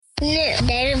No,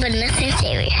 dating, but nothing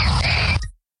serious.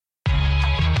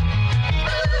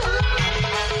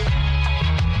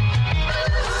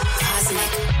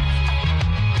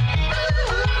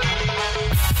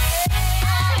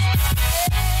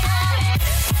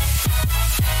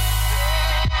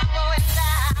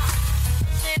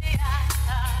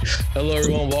 Hello,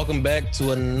 everyone. Welcome back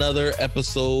to another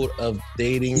episode of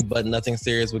Dating But Nothing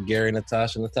Serious with Gary and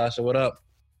Natasha. Natasha, what up?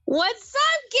 What's up,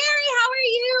 Gary? How are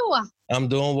you? I'm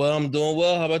doing well.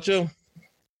 How about you?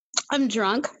 I'm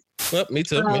drunk. Well, me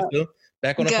too.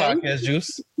 Back on the podcast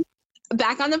juice.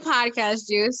 Back on the podcast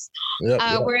juice. Yep.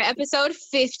 We're at episode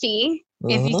 50,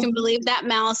 if you can believe that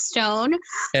milestone.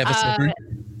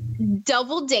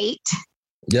 Double date.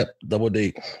 Yep, double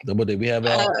date. We have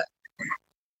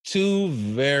two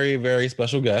very, very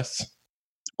special guests.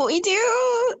 We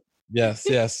do.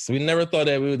 Yes. We never thought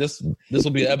that this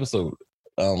would be an episode.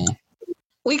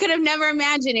 We could have never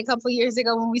imagined a couple years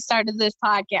ago when we started this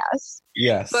podcast.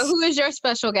 Yes. But who is your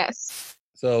special guest?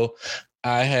 So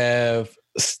I have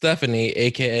Stephanie,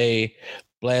 aka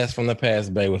Blast from the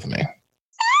Past Bay, with me.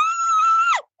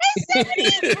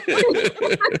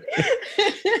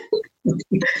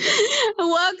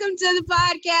 Welcome to the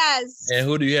podcast. And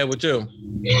who do you have with you?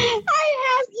 I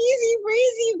have Easy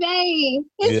Breezy Babe.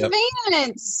 It's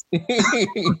Vance. Hey,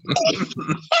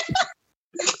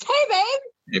 babe.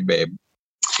 Hey, babe.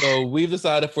 So we've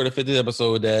decided for the 50th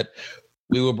episode that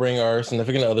we will bring our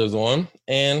significant others on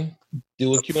and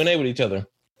do a Q&A with each other.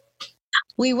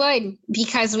 We would,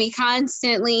 because we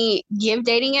constantly give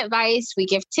dating advice, we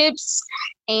give tips,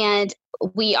 and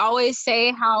we always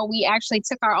say how we actually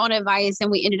took our own advice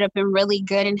and we ended up in really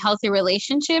good and healthy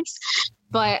relationships.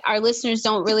 But our listeners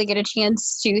don't really get a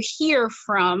chance to hear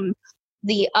from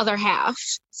the other half.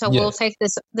 So we'll take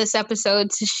this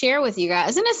episode to share with you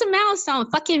guys. And it's a milestone,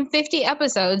 fucking 50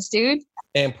 episodes, dude.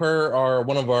 And per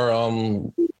one of our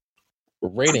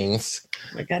ratings,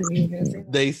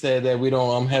 they said that we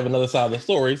don't have another side of the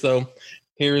story. So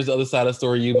here's the other side of the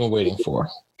story you've been waiting for.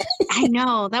 I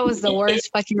know. That was the worst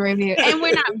fucking review. And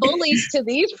we're not bullies to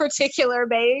these particular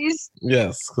bays.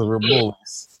 Yes, because we're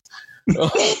bullies. So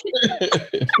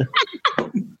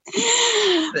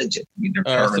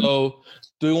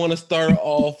do we want to start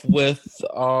off with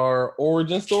our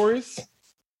origin stories?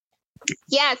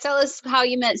 Yeah, tell us how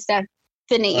you met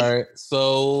Stephanie. All right,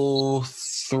 so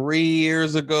 3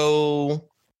 years ago,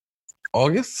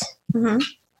 August? Mm-hmm.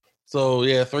 So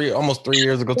yeah, almost 3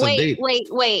 years ago to date. Wait.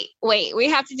 We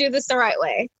have to do this the right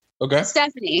way. Okay.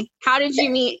 Stephanie, how did you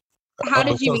meet? How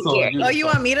did you meet Gary? You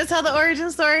want me to tell the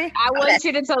origin story? I want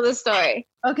you to tell the story.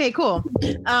 Okay, cool.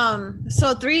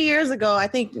 So 3 years ago, I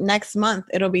think next month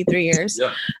it'll be 3 years.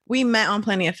 Yeah. We met on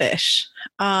Plenty of Fish.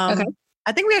 Okay.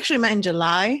 I think we actually met in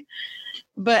July,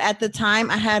 but at the time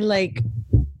I had like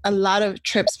a lot of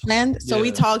trips planned. So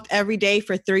we talked every day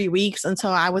for 3 weeks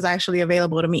until I was actually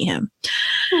available to meet him.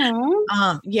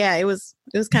 Yeah, it was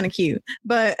kind of cute,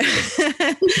 but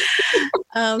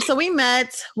so we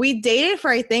met, we dated for,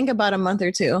 I think, about a month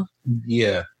or two.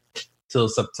 Yeah. Till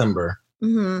September.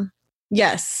 Mm-hmm.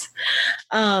 Yes.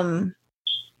 I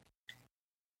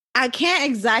can't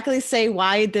exactly say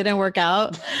why it didn't work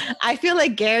out. I feel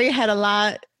like Gary had a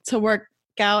lot to work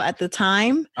out at the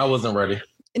time. I wasn't ready.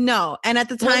 No. And at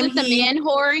the time, was it the man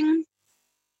whoring?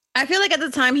 I feel like at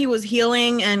the time he was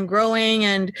healing and growing,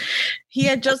 and he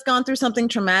had just gone through something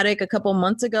traumatic a couple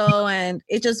months ago, and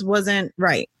it just wasn't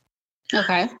right.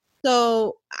 Okay.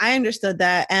 So I understood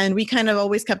that, and we kind of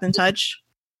always kept in touch.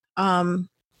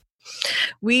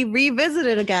 We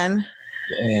revisited again.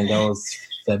 And that was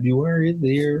February the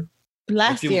year?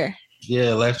 Last year.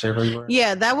 Yeah, last year, February.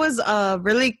 Yeah, that was a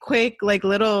really quick, like,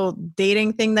 little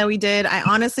dating thing that we did. I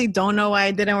honestly don't know why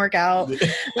it didn't work out.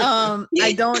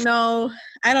 I don't know.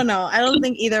 I don't know. I don't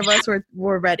think either of us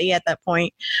were ready at that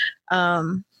point.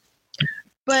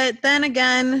 But then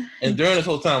again... And during this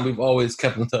whole time, we've always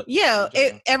kept in touch. Yeah,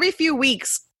 every few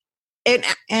weeks, and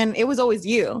it was always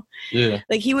you. Yeah.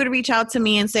 Like, he would reach out to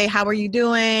me and say, how are you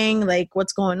doing? Like,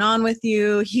 what's going on with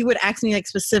you? He would ask me, like,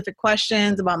 specific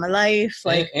questions about my life.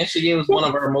 Like, and she gave us one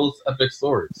of our most epic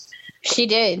stories. She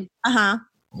did. Uh-huh.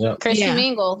 Yep. Christian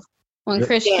Mingle. When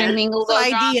Christian Mingle So goes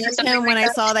I wrong or DM'd something him when like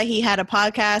I saw that he had a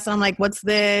podcast. And I'm like, what's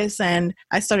this? And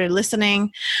I started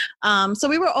listening. So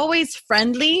we were always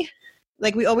friendly.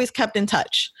 Like, we always kept in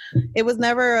touch. It was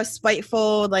never a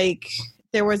spiteful, like...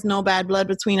 There was no bad blood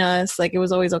between us. Like, it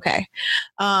was always okay.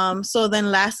 So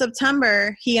then last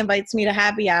September, he invites me to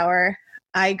happy hour.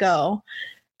 I go.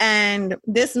 And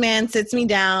this man sits me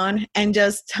down and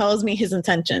just tells me his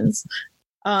intentions.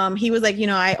 He was like, you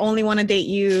know, I only want to date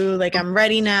you. Like, I'm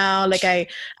ready now. Like, I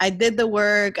did the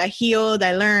work. I healed.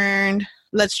 I learned.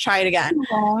 let's try it again.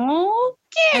 Oh,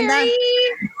 Gary.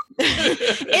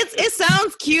 It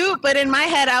sounds cute, but in my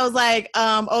head, I was like,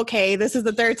 okay, this is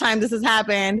the third time this has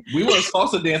happened. We went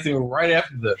salsa dancing right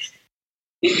after this.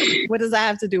 What does that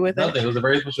have to do with Nothing. It was a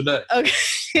very special day. Okay.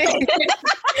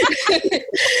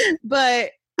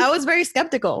 But I was very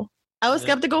skeptical. I was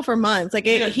skeptical for months. Like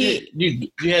you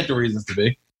had your reasons to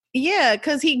be. Yeah,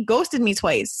 because he ghosted me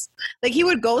twice. Like he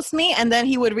would ghost me and then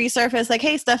he would resurface like,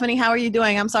 hey, Stephanie, how are you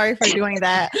doing? I'm sorry for doing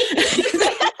that.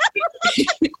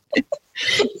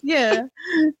 Yeah.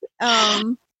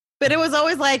 But it was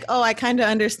always like, oh, I kind of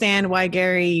understand why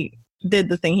Gary did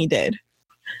the thing he did.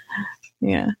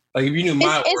 Yeah. Like if you knew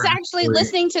my it's actually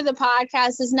listening to the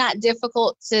podcast is not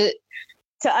difficult to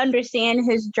understand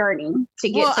his journey to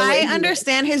get to I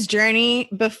understand his journey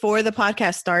before the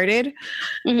podcast started.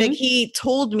 Mm-hmm. Like he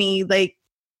told me like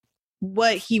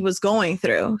what he was going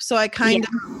through. So I kind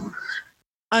of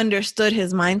understood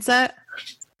his mindset.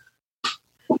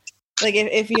 Like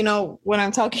if you know what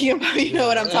I'm talking about, you know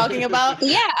what I'm talking about.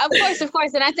 Yeah, of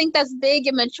course. And I think that's big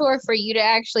and mature for you to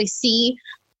actually see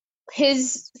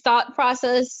his thought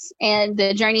process and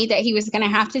the journey that he was going to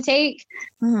have to take.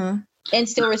 Mm-hmm. And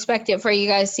still respect it for you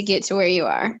guys to get to where you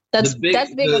are. That's big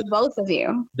of both of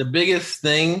you. The biggest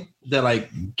thing that like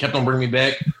kept on bringing me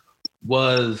back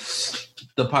was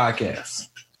the podcast.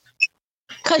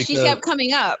 Because she kept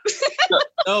coming up.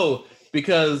 No,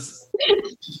 because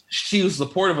she was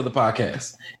supportive of the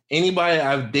podcast. Anybody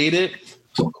I've dated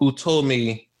who told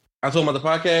me I told them about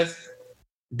the podcast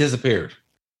disappeared.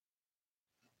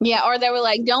 Yeah, or they were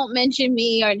like, don't mention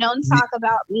me or don't talk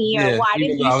about me or why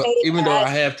did you say that? Even though I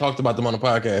have talked about them on the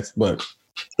podcast, but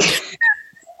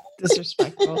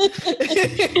disrespectful.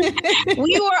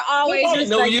 We were always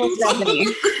respectful, Stephanie.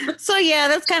 So yeah,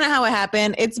 that's kind of how it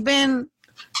happened. It's been,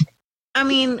 I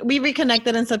mean, we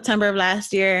reconnected in September of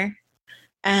last year.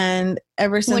 And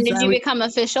ever since when did you become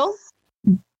official?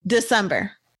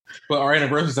 December. But our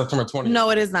anniversary is September 20th. No,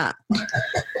 it is not.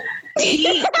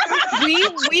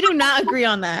 we do not agree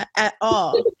on that at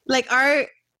all. Like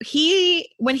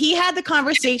when he had the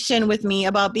conversation with me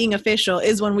about being official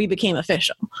is when we became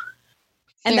official.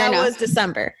 And that was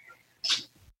December.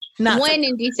 Not when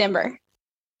in December?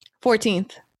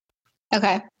 14th.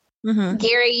 Okay. Mm-hmm.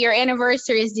 Gary, your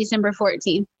anniversary is December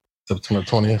 14th. September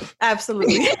 20th.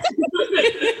 Absolutely.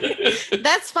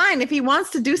 That's fine. If he wants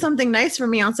to do something nice for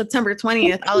me on September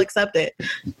 20th, I'll accept it.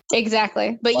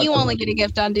 Exactly. But you only get a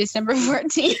gift on December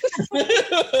 14th.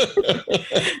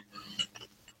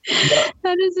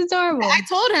 That is adorable. I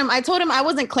told him I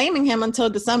wasn't claiming him until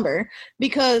December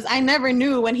because I never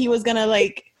knew when he was going to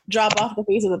like drop off the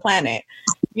face of the planet,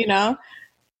 you know?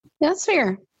 That's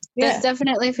fair. Yeah. That's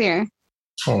definitely fair.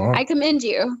 Aww. I commend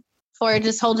you for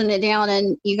just holding it down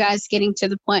and you guys getting to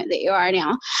the point that you are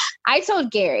now. I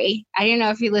told Gary, I don't know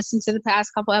if you listened to the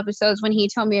past couple episodes when he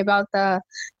told me about the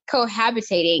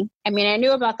cohabitating. I mean, I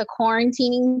knew about the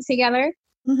quarantining together,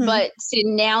 but to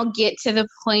now get to the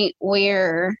point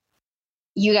where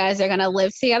you guys are going to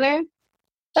live together,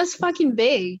 that's fucking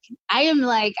big.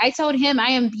 I told him I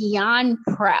am beyond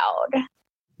proud.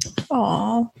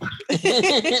 Aww.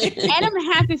 And I'm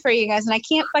happy for you guys. And I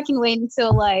can't fucking wait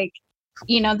until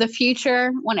the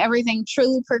future when everything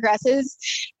truly progresses,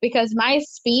 because my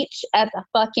speech at the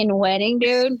fucking wedding,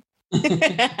 dude.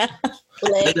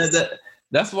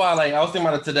 That's why, I was thinking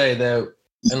about it today that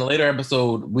in a later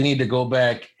episode, we need to go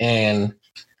back and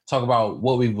talk about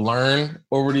what we've learned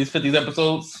over these 50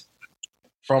 episodes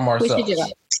from ourselves. We should do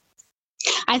that.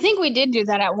 I think we did do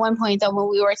that at one point, though, when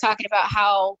we were talking about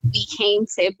how we came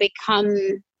to become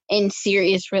in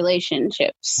serious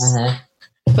relationships. Mm-hmm.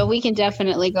 But we can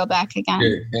definitely go back again.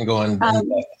 Yeah, and go on.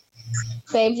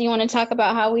 Babe, do you want to talk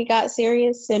about how we got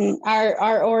serious and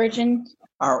our origin?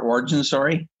 Our origin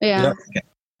story? Yeah. Yep. Okay.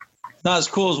 Not as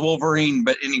cool as Wolverine,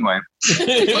 but anyway.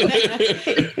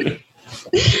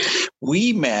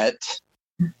 We met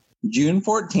June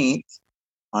 14th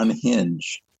on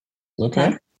Hinge.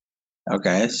 Okay.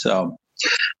 Okay, so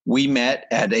we met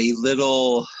at a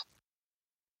little,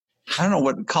 I don't know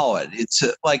what to call it. It's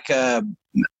like a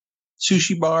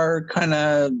sushi bar, kind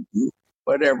of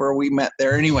whatever. We met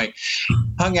there anyway,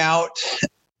 hung out.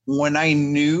 When I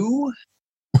knew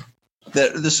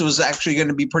that this was actually going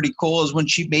to be pretty cool is when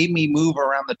she made me move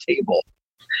around the table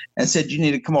and said, you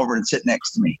need to come over and sit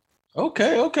next to me.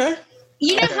 Okay.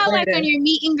 You know how on your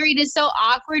meet and greet is so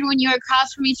awkward when you're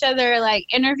across from each other,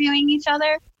 interviewing each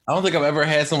other? I don't think I've ever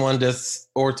had someone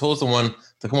or told someone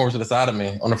to come over to the side of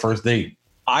me on a first date.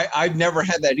 I've never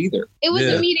had that either. It was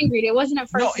a meet and greet. It wasn't a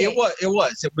first date. No, it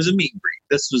was a meet and greet.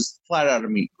 This was flat out a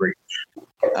meet and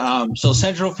greet. So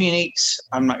Central Phoenix,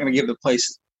 I'm not going to give the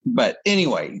place But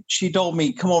anyway, she told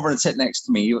me, come over and sit next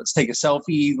to me. Let's take a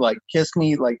selfie, like kiss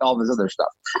me, like all this other stuff.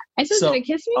 I supposed to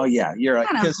kiss me? Oh, yeah. You're What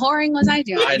like, kind of whoring was I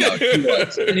doing? I know. She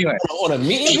was. Anyway. I want to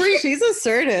meet and greet. She's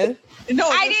assertive. No,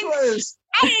 I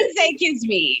didn't say kiss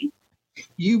me.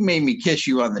 You made me kiss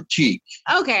you on the cheek.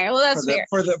 Okay, well, that's fair.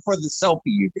 For the selfie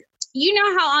you did. You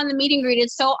know how on the meet and greet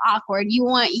it's so awkward. You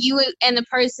want you and the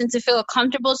person to feel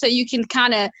comfortable so you can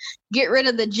kind of get rid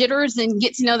of the jitters and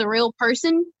get to know the real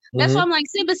person. That's why I'm like,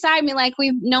 sit beside me like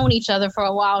we've known each other for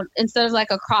a while instead of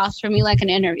like across from me like an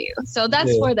interview. So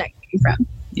that's where that came from.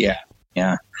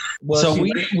 Yeah. Well, so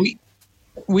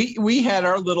we had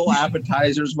our little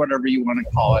appetizers, whatever you want to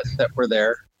call it, that were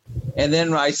there. And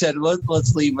then I said,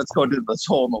 let's leave. Let's go to this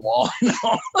hole in the wall.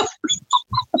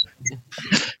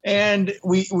 And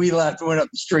we left, went up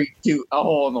the street to a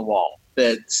hole in the wall.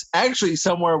 That's actually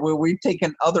somewhere where we've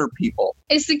taken other people.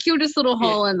 It's the cutest little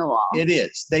hole in the wall. It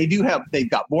is. They've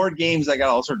got board games. They got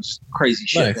all sorts of crazy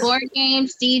shit. Nice. Board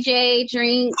games, DJ,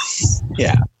 drinks.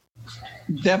 Yeah.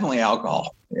 Definitely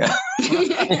alcohol. Yeah.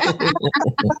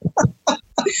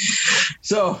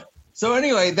 So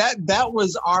anyway, that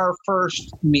was our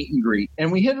first meet and greet,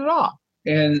 and we hit it off.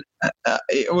 And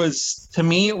it was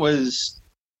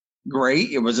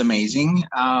great. It was amazing.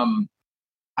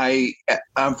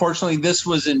 Unfortunately, this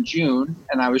was in June,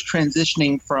 and I was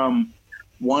transitioning from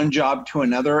one job to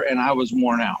another, and I was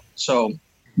worn out. So,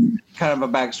 kind of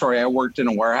a backstory: I worked in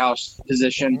a warehouse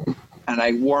position, and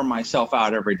I wore myself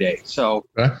out every day. So,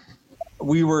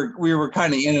 we were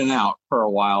kind of in and out for a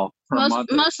while, for a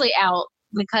month. Mostly out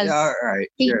because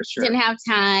he didn't have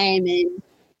time and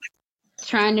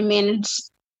trying to manage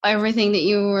everything that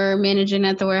you were managing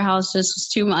at the warehouse just was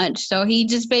too much. So he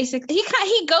just basically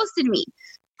he ghosted me.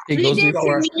 He ghosted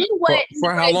me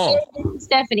for how long?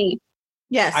 Stephanie.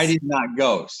 Yes. I did not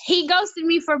ghost. He ghosted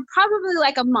me for probably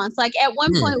like a month. Like at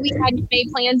one point we had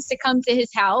made plans to come to his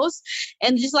house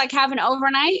and just like have an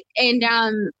overnight, and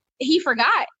he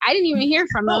forgot. I didn't even hear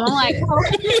from him. I'm like,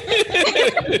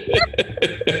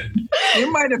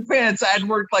 In my defense, I'd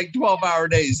worked like 12-hour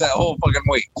days that whole fucking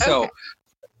week. So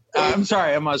I'm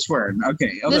sorry, I'm not swearing.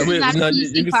 Okay. This is not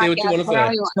you can say what you want to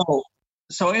say.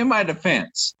 So in my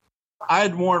defense, I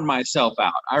had worn myself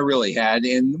out. I really had.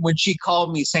 And when she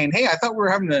called me saying, hey, I thought we were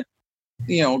having a,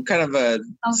 kind of a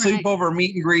sleepover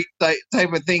meet and greet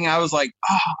type of thing, I was like,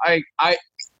 I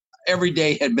every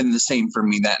day had been the same for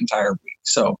me that entire week.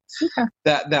 So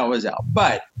that was out.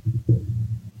 But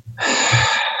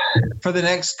for the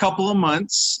next couple of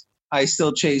months, I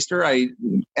still chased her. I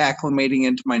acclimating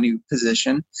into my new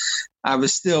position.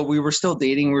 We were still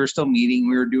dating. We were still meeting.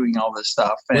 We were doing all this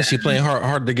stuff. Was she playing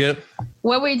hard to get?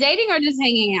 Were we dating or just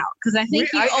hanging out? Because I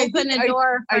think you opened the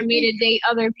door for me to date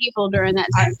other people during that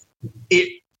time.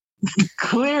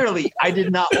 Clearly, I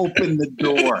did not open the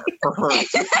door for her.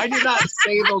 I did not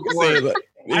say those words.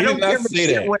 I don't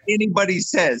care what anybody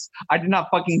says. I did not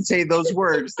fucking say those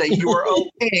words that you were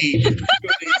okay with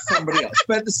somebody else.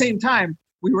 But at the same time,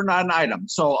 we were not an item.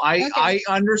 So I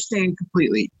understand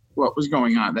completely what was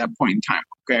going on at that point in time.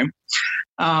 Okay.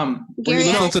 Were you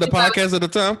listening to the podcast at the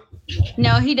time?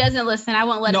 No, he doesn't listen. I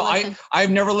won't let him listen. I've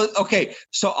never listened. Okay.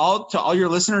 So to all your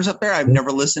listeners up there, I've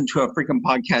never listened to a freaking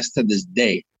podcast to this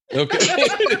day. Okay.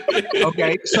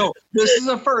 Okay. So this is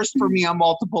a first for me on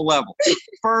multiple levels.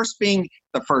 First being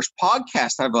the first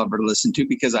podcast I've ever listened to,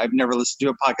 because I've never listened to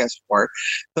a podcast before.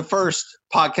 The first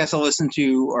podcast I listened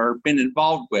to or been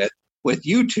involved with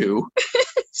you two.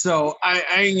 So I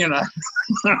ain't gonna,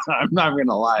 I'm not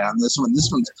gonna lie on this one.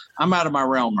 I'm out of my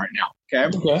realm right now.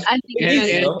 Okay. I think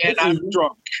and I'm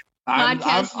drunk.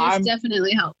 Podcast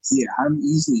definitely helps. Yeah. I'm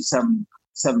easily seven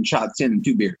shots in and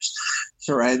 2 beers.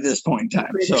 So right at this point in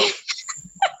time. So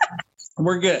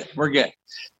we're good.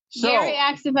 So Gary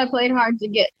asked if I played hard to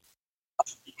get.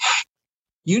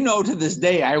 To this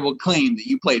day, I will claim that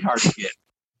you played hard to get.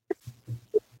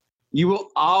 You will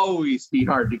always be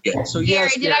hard to get. So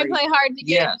Gary, yes, did I play hard to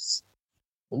get? Yes.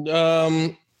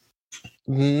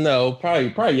 No,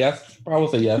 probably yes.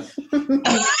 Probably say yes.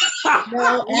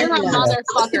 No, you're a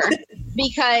motherfucker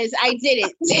because I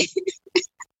didn't.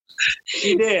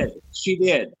 She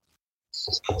did.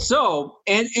 So,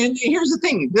 and here's the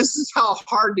thing. This is how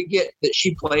hard to get that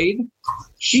she played.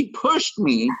 She pushed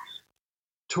me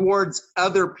towards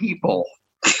other people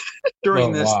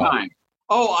during this time.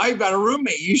 Oh, I've got a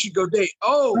roommate. You should go date.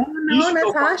 Oh no,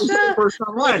 Natasha. Person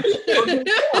on lunch.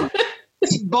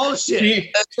 It's bullshit.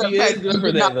 She is good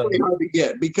for that, though. Hard to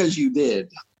get because you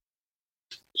did.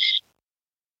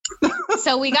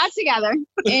 So we got together.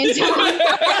 And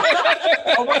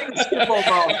we're gonna skip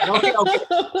over. Okay.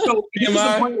 So here's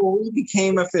the point where we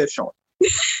became official.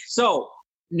 So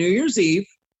New Year's Eve,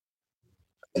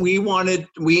 we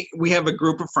have a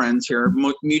group of friends here,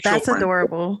 mutual That's friends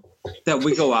adorable. that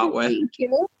we go out with. Thank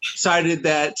you. Decided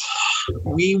that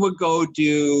we would go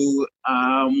do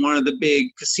one of the big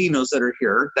casinos that are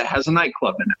here that has a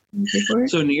nightclub in it.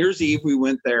 So New Year's Eve, we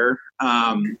went there.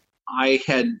 I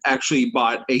had actually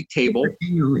bought a table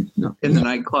in the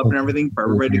nightclub and everything for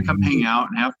everybody to come hang out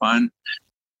and have fun.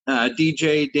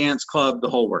 DJ, dance club, the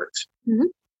whole works. Mm-hmm.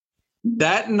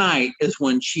 That night is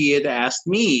when she had asked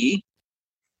me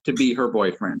to be her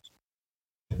boyfriend.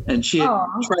 And she had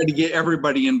tried to get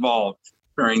everybody involved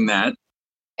during that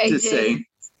say,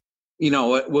 you know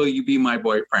what, will you be my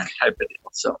boyfriend type of deal.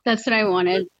 So that's what I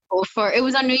wanted. It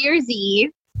was on New Year's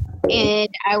Eve. And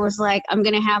I was like, I'm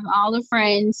going to have all the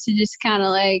friends to just kind of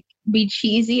like be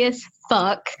cheesy as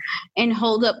fuck and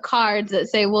hold up cards that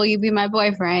say, will you be my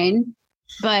boyfriend?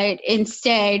 But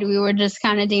instead, we were just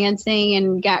kind of dancing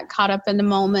and got caught up in the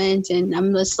moment. And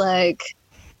I'm just like,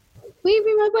 will you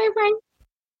be my boyfriend?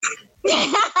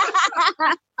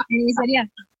 And he said, yeah. Do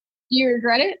you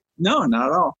regret it? No, not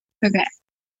at all. Okay.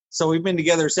 So we've been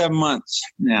together 7 months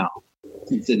now,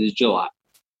 since it is July.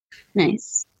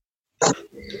 Nice.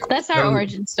 That's our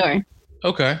origin story.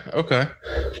 Okay.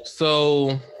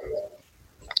 So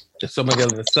been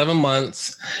together 7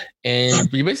 months,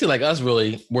 and you're basically like us,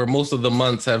 really, where most of the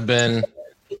months have been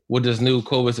with this new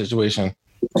COVID situation.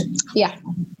 Yeah.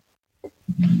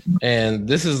 And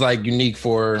this is like unique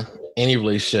for any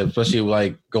relationship, especially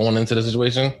like going into the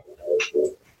situation.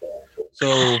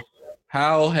 So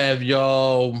how have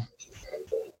y'all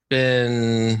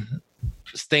been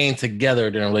staying together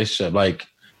during a relationship, like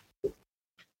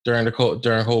during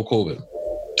whole COVID?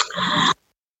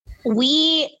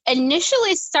 We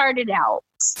initially started out,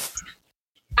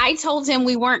 I told him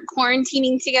we weren't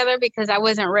quarantining together because I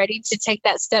wasn't ready to take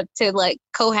that step to like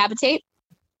cohabitate.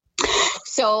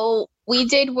 So we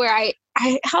did where I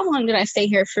how long did I stay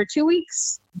here? For 2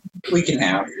 weeks? Week and a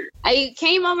half. I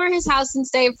came over his house and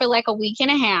stayed for like a week and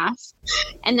a half.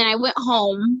 And then I went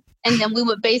home, and then we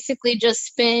would basically just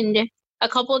spend a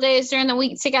couple of days during the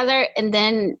week together, and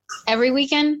then every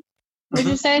weekend, would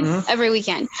you say? Mm-hmm. Every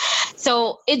weekend.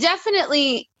 So it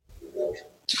definitely,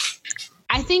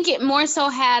 I think it more so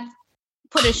had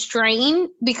put a strain,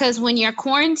 because when you're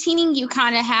quarantining, you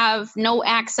kind of have no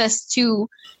access to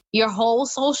your whole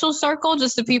social circle,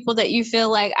 just the people that you feel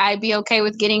like I'd be okay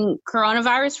with getting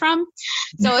coronavirus from.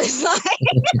 So it's like,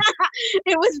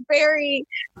 it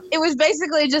was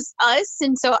basically just us.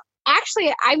 And so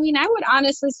actually, I mean, I would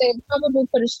honestly say it probably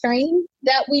put a strain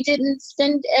that we didn't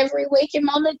spend every waking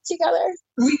moment together.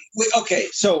 Okay,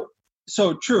 so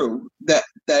true. That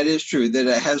is true, that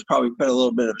it has probably put a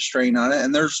little bit of a strain on it.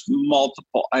 And there's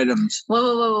multiple items.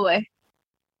 Wait.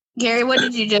 Gary, what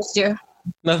did you just do?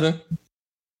 Nothing.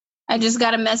 I just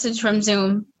got a message from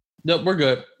Zoom. Nope, we're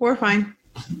good. We're fine.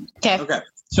 Okay.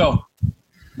 So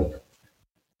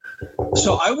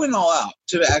I went all out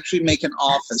to actually make an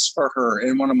office for her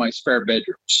in one of my spare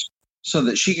bedrooms so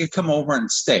that she could come over and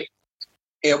stay.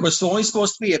 It was only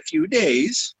supposed to be a few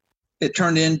days. It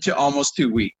turned into almost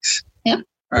 2 weeks. Yeah.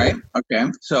 Right?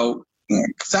 Okay. So,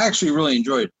 because I actually really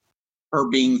enjoyed her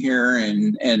being here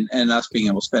and us being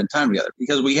able to spend time together,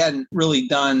 because we hadn't really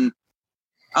done,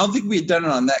 I don't think we had done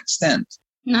it on that extent.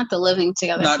 Not the living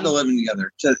together. Not the living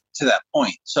together to that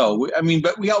point. So,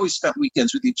 but we always spent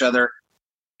weekends with each other.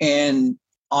 And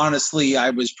honestly, I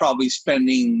was probably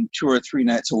spending 2 or 3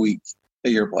 nights a week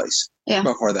at your place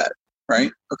before that.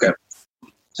 Right? Okay.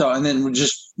 So, and then we're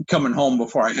just coming home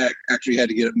before I actually had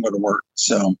to get up and go to work.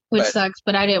 So, which sucks,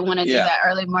 but I didn't want to do that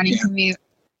early morning commute.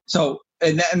 So,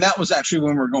 and that was actually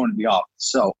when we were going to the office.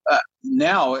 So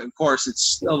now, of course,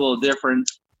 it's a little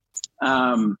different.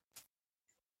 I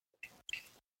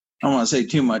don't want to say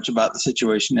too much about the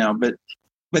situation now, but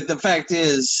the fact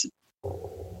is,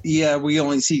 we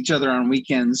only see each other on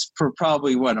weekends for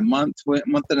probably a month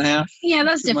and a half. Yeah,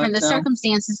 that's different. The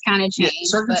circumstances kind of changed.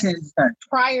 Circumstances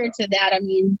prior to that, I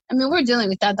mean, we're dealing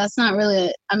with that. That's not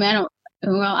really. I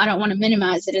don't want to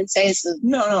minimize it and say it's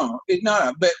no,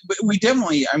 but we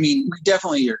definitely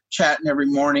are chatting every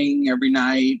morning, every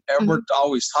night. Mm-hmm. We're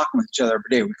always talking with each other every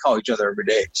day. We call each other every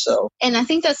day. So, and I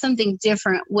think that's something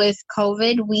different with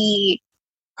COVID. We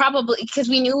probably, because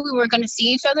we knew we were going to see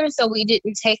each other, so we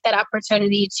didn't take that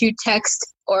opportunity to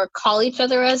text or call each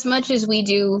other as much as we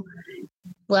do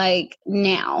like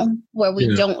now, where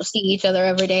we don't see each other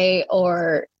every day,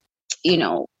 or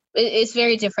it's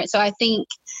very different. So I think,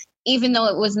 even though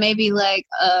it was maybe like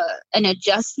an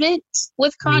adjustment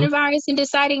with coronavirus and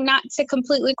deciding not to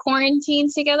completely quarantine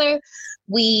together,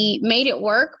 we made it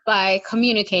work by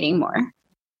communicating more.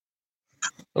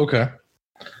 Okay.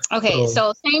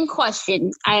 So same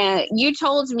question. You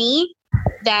told me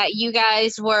that you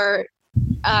guys were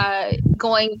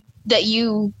that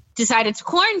you decided to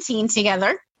quarantine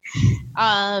together,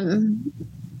 and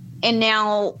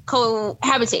now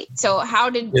cohabitate. So how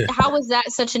was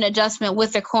that such an adjustment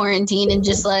with the quarantine and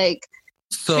just like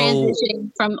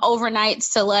transitioning from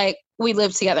overnights to like we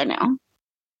live together now?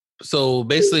 So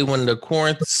basically, when the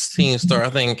quarantine started, I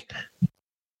think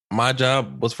my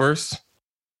job was first.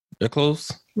 They're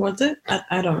close. Was it?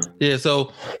 I don't know. Yeah,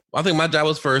 so I think my job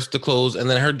was first to close, and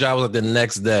then her job was like the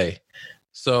next day.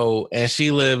 So, and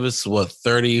she lives,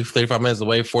 35 minutes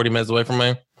away, 40 minutes away from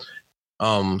me.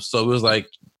 So it was like,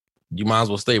 you might as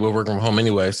well stay. We're working from home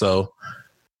anyway. So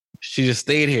she just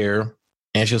stayed here,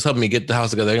 and she was helping me get the house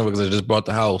together anyway because I just bought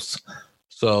the house.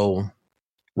 So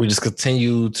we just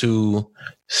continue to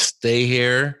stay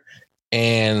here.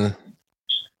 And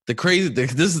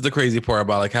this is the crazy part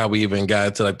about like how we even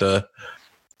got to like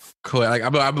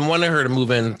I've been wanting her to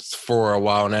move in for a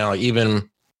while now. Like even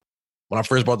when I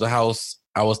first bought the house,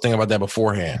 I was thinking about that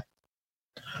beforehand.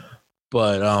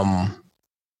 But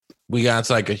we got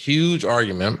into like a huge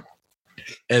argument,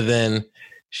 and then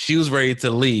she was ready to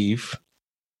leave,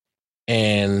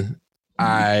 and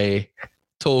I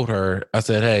told her, I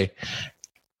said, "Hey,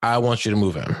 I want you to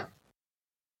move in."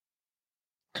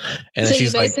 And so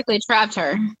she's you basically trapped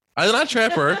her. I did not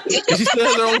trap her. She still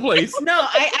has her own place. No,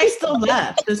 I still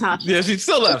left. Yeah, she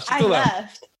still left. I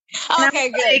left. Okay,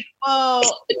 good. Like, well,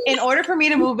 in order for me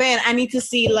to move in, I need to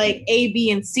see like A, B,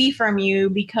 and C from you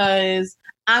because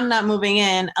I'm not moving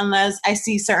in unless I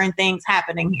see certain things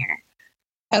happening here.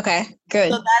 Okay,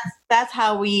 good. So that's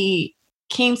how we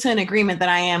came to an agreement that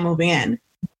I am moving in.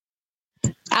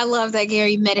 I love that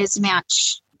Gary met his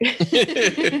match.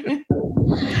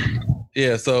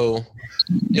 Yeah, so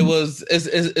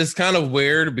it's kind of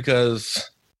weird because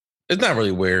it's not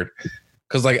really weird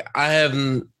because like I have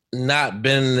not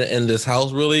been in this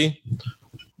house really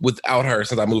without her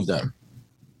since I moved in.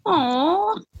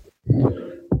 Aww.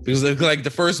 Because like the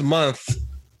first month,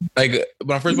 like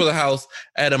when I first bought the house,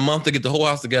 I had a month to get the whole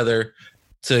house together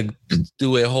to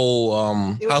do a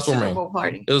whole housewarming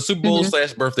party. It was Super Bowl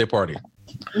 / birthday party.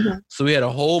 Mm-hmm. So we had a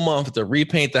whole month to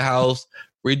repaint the house,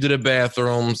 redo the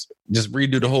bathrooms, just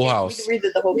redo the whole house. We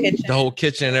redid the whole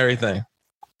kitchen and everything.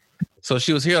 So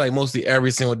she was here like mostly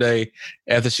every single day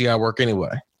after she got work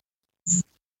anyway.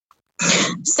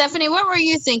 Stephanie, what were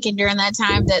you thinking during that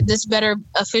time that this better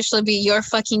officially be your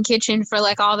fucking kitchen for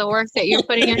like all the work that you're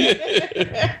putting in?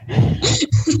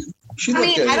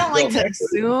 I don't like to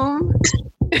assume.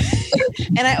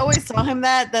 And I always tell him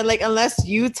that like unless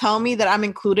you tell me that I'm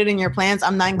included in your plans,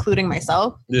 I'm not including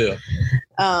myself. Yeah.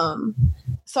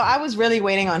 So I was really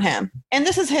waiting on him. And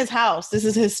this is his house. This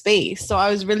is his space. So I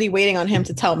was really waiting on him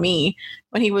to tell me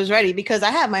when he was ready because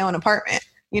I have my own apartment.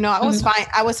 You know, I was fine.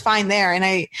 I was fine there.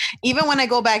 And even when I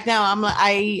go back now,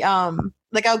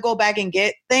 I'll go back and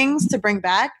get things to bring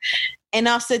back and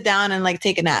I'll sit down and like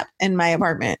take a nap in my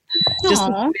apartment. Just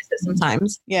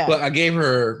sometimes. Yeah. But I gave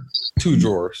her 2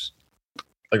 drawers,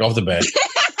 like off the bat.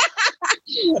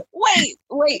 Wait.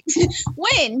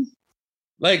 When?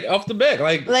 Like off the bat,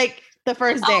 like the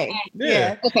first day. Okay.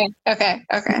 Yeah. Okay.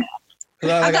 I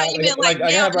thought you meant like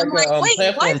I have like a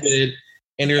platform what? bed,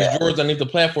 and there's drawers underneath the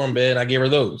platform bed. I gave her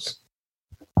those.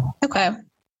 Okay.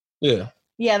 Yeah.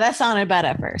 Yeah, that sounded bad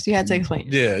at first. You had to explain.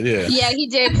 Yeah. Yeah, he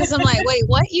did because I'm like, wait,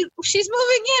 what? She's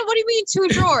moving in. What do you mean 2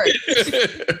 drawers?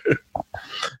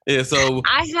 Yeah. So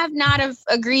I have not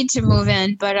agreed to move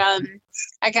in, but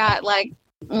I got like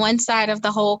one side of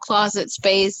the whole closet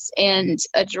space and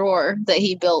a drawer that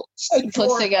he built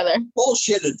put together.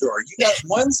 Bullshit, a drawer. You got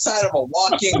one side of a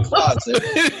walk-in closet,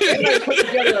 and I put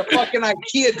together a fucking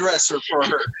IKEA dresser for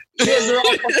her. She has her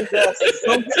own fucking dresses.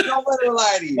 Don't let her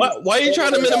lie to you. Why are you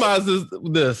trying to minimize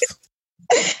this?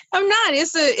 I'm not.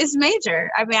 It's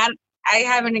major. I mean, I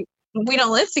haven't. We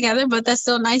don't live together, but that's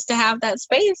still nice to have that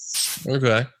space.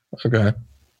 Okay.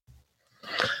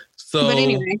 So, but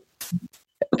anyway.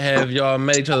 Have y'all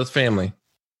met each other's family?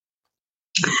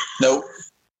 Nope.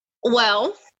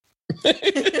 Well. No,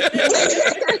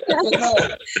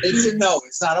 it's a no.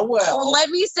 It's not a well. Well, let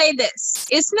me say this.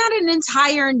 It's not an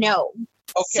entire no.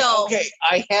 Okay.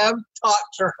 I have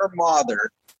talked to her mother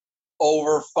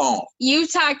over phone. You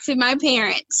talked to my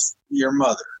parents. Your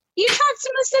mother. You talked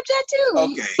to my stepdad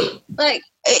too. Okay. Like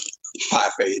Pie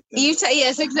face.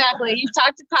 Yes, exactly. You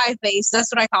talked to Pie Face.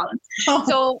 That's what I call him. Oh.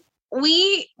 So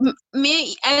Gary,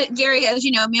 as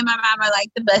you know, me and my mom are like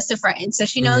the best of friends, so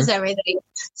she knows everything.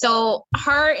 So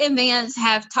her and Vance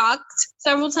have talked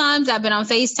several times. I've been on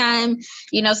FaceTime,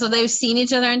 so they've seen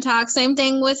each other and talked. Same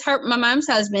thing with my mom's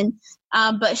husband.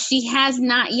 but she has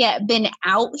not yet been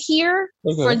out here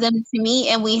for them to meet,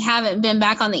 and we haven't been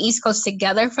back on the East Coast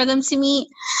together for them to meet.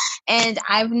 And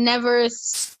I've never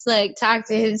like talked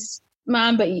to his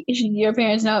mom, but your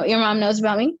parents know, your mom knows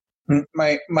about me.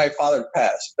 My father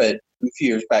passed, but a few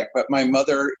years back. But my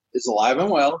mother is alive and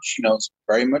well. She knows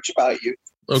very much about you.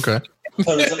 Okay.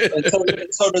 So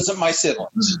doesn't my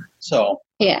siblings. So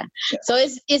yeah. So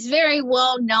it's very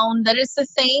well known that it's a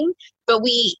thing, but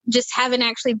we just haven't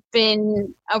actually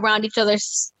been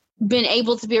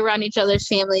able to be around each other's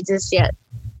family just yet.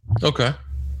 Okay.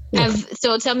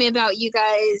 So tell me about you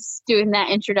guys doing that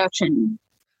introduction.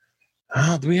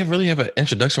 Do we really have an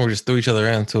introduction where we just threw each other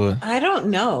into it? I don't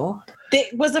know.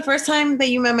 Was the first time that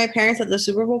you met my parents at the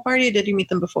Super Bowl party, or did you meet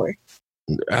them before?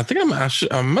 I think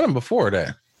I met them before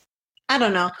that. I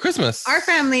don't know. Christmas. Our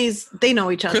families, they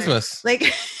know each other. Christmas.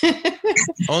 Like, I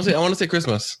want to say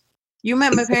Christmas. You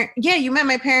met my parents. Yeah, you met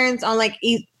my parents on like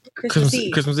Christmas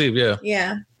Eve. Christmas Eve, yeah.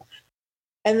 Yeah.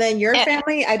 And then your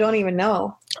family, I don't even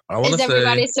know. Is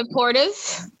everybody supportive?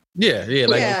 Yeah.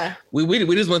 Like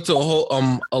we just went to a whole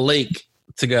a lake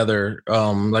together,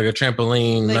 like a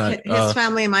trampoline. Like his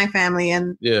family and my family,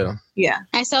 and yeah.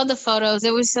 I saw the photos.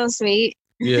 It was so sweet.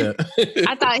 Yeah.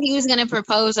 I thought he was gonna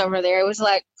propose over there. It was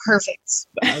like perfect.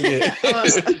 Yeah. I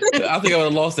think I would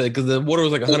have lost that because the water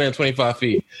was like 125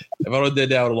 feet. If I would have did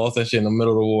that, I would have lost that shit in the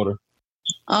middle of the water.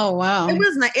 Oh wow. It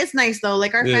was nice. It's nice though.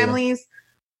 Like our families,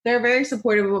 they're very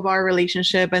supportive of our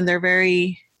relationship, and they're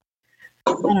very,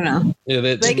 I don't know.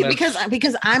 Yeah,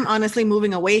 because I'm honestly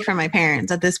moving away from my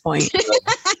parents at this point.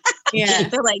 Yeah,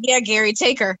 they're like, yeah, Gary,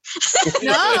 take her.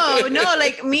 No,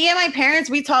 like me and my parents,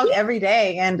 we talk every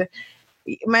day, and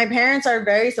my parents are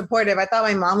very supportive. I thought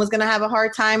my mom was gonna have a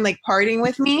hard time like partying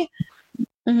with me,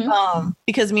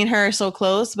 because me and her are so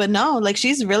close. But no, like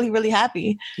she's really, really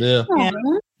happy. Yeah.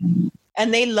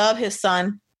 And they love his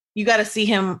son. You got to see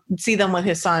them with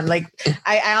his son. Like,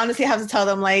 I honestly have to tell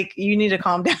them, like, you need to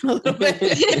calm down a little bit.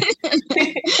 That's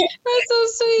so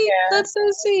sweet. Yeah. That's so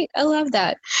sweet. I love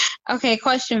that. Okay,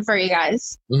 question for you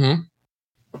guys. Mm-hmm.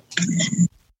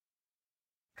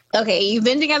 Okay, you've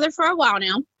been together for a while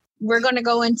now. We're going to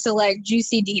go into, like,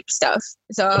 juicy, deep stuff.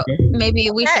 So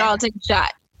maybe we should all take a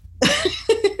shot.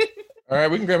 All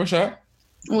right, we can grab a shot.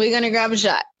 We're going to grab a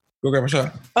shot. Go grab a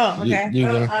shot. Oh, okay.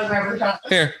 I'll grab a shot.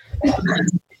 Here.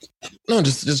 No,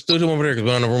 just do it over there because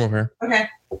we're in the room over here. Okay.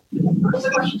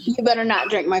 You better not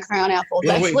drink my Crown Apple.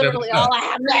 That's literally all I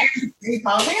have left. Are you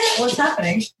pausing it? What's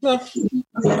happening? No.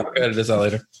 I'll edit this out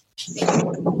later.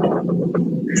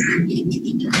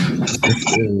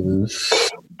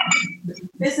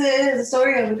 This is the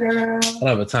story of a girl. I don't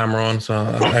have a timer on, so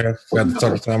I got to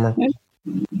start the timer.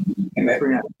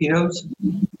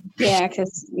 Yeah,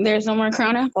 because there's no more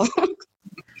Crown Apple.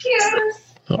 Cheers.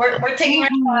 We're taking our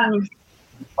time.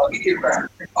 I'll get you a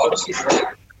I'll just get you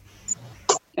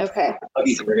Okay. I'll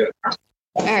get you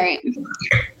All right.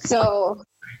 So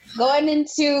going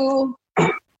into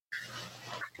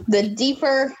the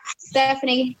deeper,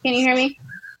 Stephanie, can you hear me?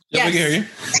 Yes. We can hear you.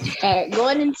 All right.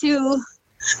 Going into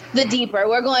the deeper,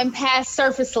 we're going past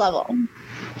surface level.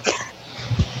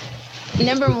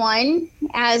 Number one,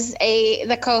 as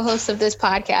the co-host of this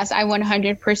podcast, I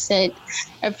 100%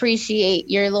 appreciate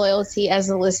your loyalty as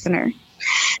a listener.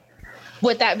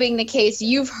 With that being the case,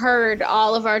 you've heard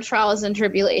all of our trials and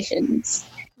tribulations.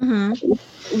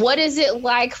 Mm-hmm. What is it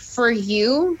like for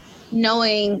you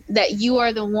knowing that you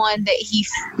are the one that he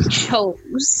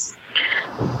chose?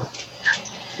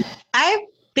 I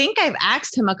think I've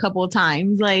asked him a couple of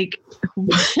times, like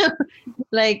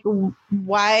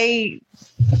why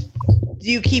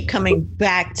do you keep coming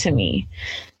back to me,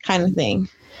 kind of thing.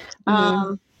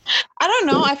 I don't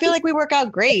know. I feel like we work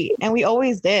out great, and we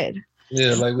always did.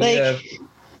 Yeah, like we have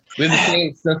the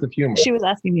same sense of humor. She was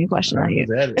asking me a question, not you.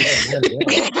 I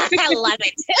love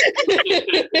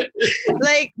it.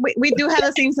 Like we do have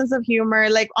the same sense of humor.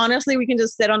 Like honestly, we can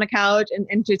just sit on the couch and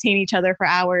entertain each other for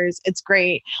hours. It's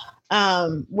great.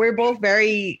 We're both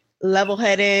very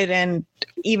level-headed and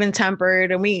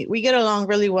even-tempered, and we get along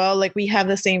really well. Like we have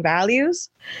the same values.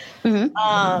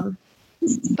 Mm-hmm.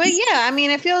 But yeah, I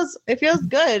mean, it feels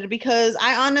good because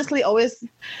I honestly always,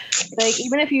 like,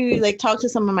 even if you like talk to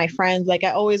some of my friends, like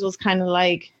I always was kind of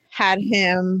like had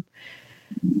him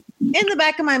in the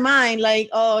back of my mind, like,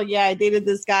 oh yeah, I dated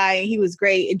this guy and he was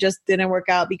great. It just didn't work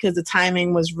out because the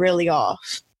timing was really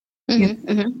off. Mm-hmm.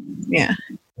 Mm-hmm. Yeah.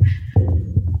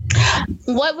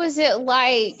 What was it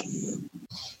like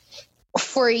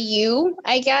for you,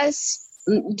 I guess,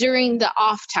 during the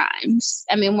off times?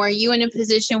 I mean, were you in a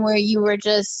position where you were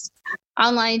just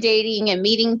online dating and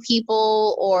meeting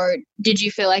people, or did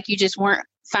you feel like you just weren't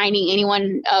finding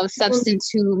anyone of substance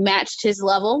who matched his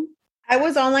level? I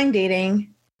was online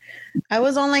dating. I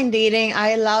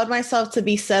allowed myself to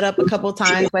be set up a couple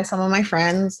times by some of my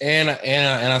friends. And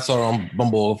I saw her on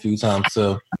Bumble a few times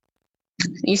too.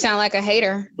 You sound like a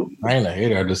hater. I ain't a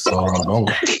hater. I just saw her on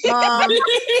Bumble.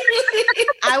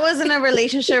 I was in a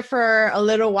relationship for a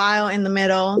little while in the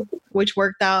middle, which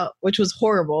worked out, which was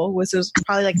horrible, which was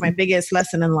probably like my biggest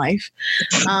lesson in life.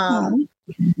 But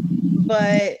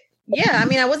yeah, I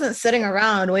mean, I wasn't sitting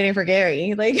around waiting for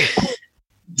Gary. Like,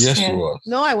 yes, you was.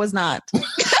 No, I was not.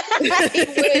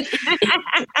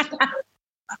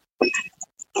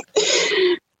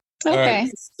 Okay.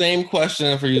 Right, same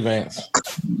question for you, Vance.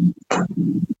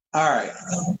 All right.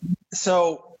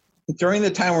 So during the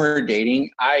time we were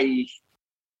dating, I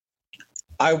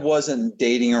wasn't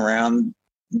dating around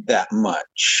that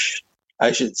much,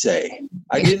 I should say.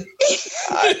 I didn't.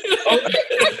 I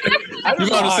don't You know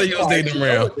gotta how say you was dating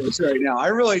around right now. I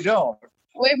really don't.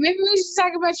 Wait, maybe we should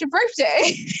talk about your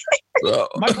birthday.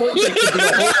 My birthday could be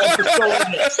a whole episode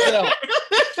in itself.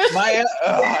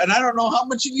 And I don't know how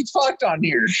much you talked on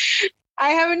here. I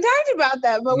haven't talked about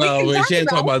that, but No, we can't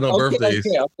talk about no birthdays.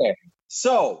 Okay.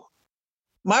 So,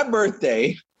 my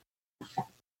birthday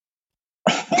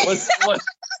was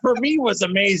for me was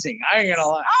amazing. I ain't gonna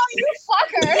lie. Oh, you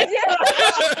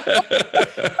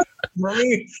fucker! For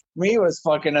me was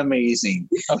fucking amazing.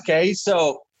 Okay,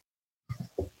 so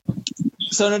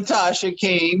Natasha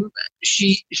came.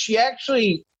 She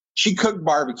cooked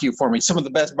barbecue for me. Some of the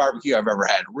best barbecue I've ever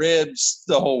had. Ribs,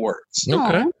 the whole works. Okay.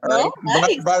 All right.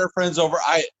 Nice. Brought her friends over.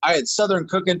 I had Southern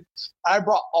cooking. I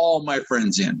brought all my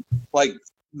friends in. Like,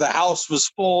 the house was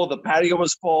full. The patio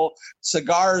was full.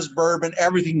 Cigars, bourbon,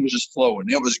 everything was just flowing.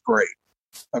 It was great.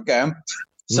 Okay.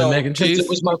 So mac and cheese? It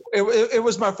was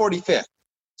my 45th.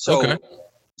 So, okay.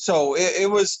 So it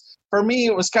was, for me,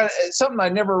 it was kind of something I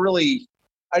never really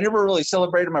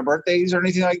celebrated my birthdays or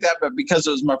anything like that. But because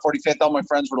it was my 45th, all my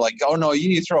friends were like, "Oh no, you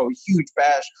need to throw a huge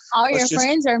bash." All your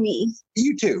friends or me?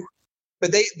 You too.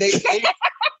 But they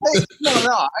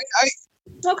no.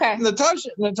 Okay.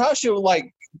 Natasha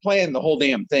like planned the whole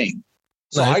damn thing.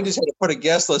 So Right. I just had to put a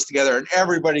guest list together, and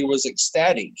everybody was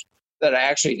ecstatic that I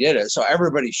actually did it. So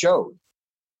everybody showed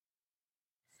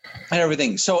and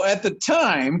everything. So at the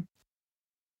time,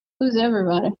 Who's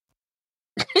everybody?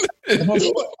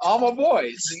 all my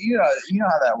boys, you know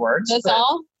how that works. That's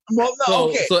all? Well, no,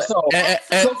 okay. Okay.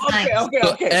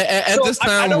 At So this I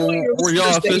time, don't want you to were y'all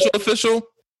listen to this official?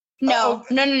 No.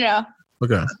 Okay.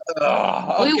 Okay.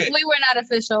 We were not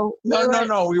official.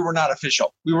 No, we were not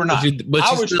official. We were not. But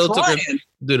I you was still took trying. her.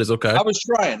 Do this, okay? I was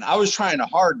trying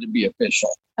hard to be official.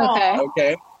 Okay.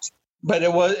 Okay. But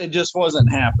it just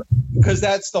wasn't happening, because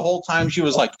that's the whole time she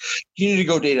was like, "You need to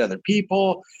go date other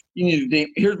people. You need to date.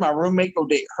 Here's my roommate. Go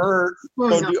date her.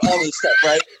 Go do all this stuff."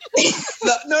 Right? No.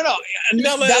 He's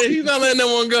not letting that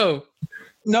one go.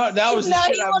 No, that was the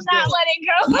shit you I will was not doing. let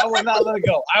it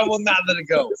go. I will not let it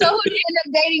go. So who did you end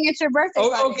up dating at your birthday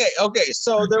party? Okay.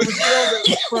 So there was a girl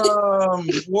that was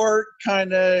from work,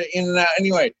 kind of in and out.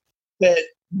 Anyway,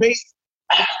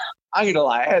 I'm gonna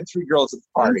lie. I had 3 girls at the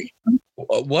party.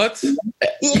 What?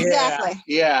 Exactly.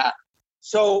 Yeah.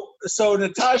 So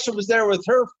Natasha was there with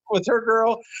her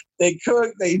girl. They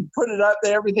cooked, they put it up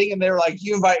there, everything, and they were like,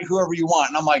 "You invite whoever you want."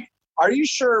 And I'm like, "Are you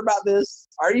sure about this?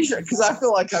 Are you sure?" Because I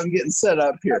feel like I'm getting set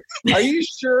up here. Are you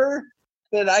sure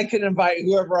that I can invite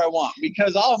whoever I want?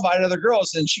 Because I'll invite other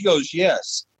girls. And she goes,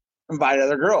 "Yes, invite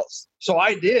other girls." So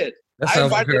I did. I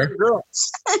invited other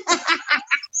girls.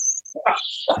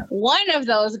 One of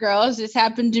those girls just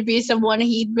happened to be someone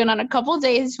he'd been on a couple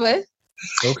days with.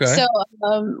 Okay. So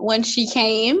when she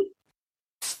came,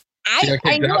 I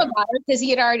knew about her because he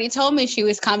had already told me she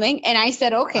was coming, and I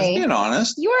said, "Okay." Being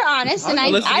honest, you were honest, and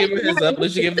Let's give him his up.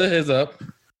 Let's give the his up.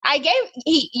 I gave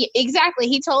exactly.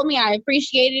 He told me I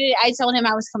appreciated it. I told him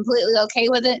I was completely okay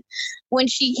with it when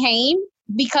she came,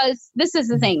 because this is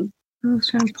the thing.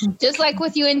 Just like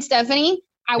with you and Stephanie,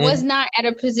 I was not in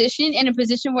a position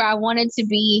where I wanted to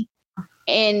be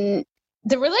in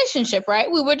the relationship. Right?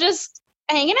 We were just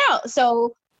hanging out,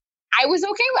 so I was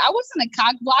okay. I wasn't a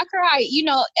cock blocker.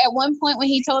 At one point when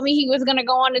he told me he was going to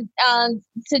go on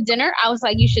to dinner, I was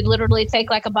like, "You should literally take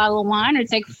like a bottle of wine or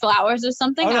take flowers or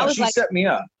something." Oh, no, I was she like, set me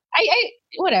up. I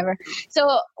whatever.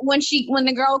 So when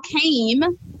the girl came,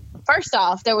 first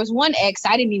off, there was one ex.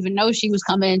 I didn't even know she was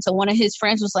coming. So one of his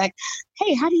friends was like,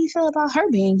 "Hey, how do you feel about her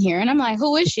being here?" And I'm like,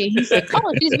 "Who is she?" He's like,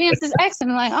 "Oh, she's Vance's ex."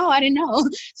 And I'm like, "Oh, I didn't know."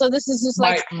 So this is just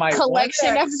like My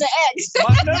collection of the ex.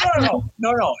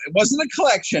 No. It wasn't a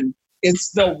collection.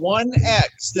 It's the one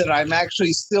ex that I'm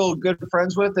actually still good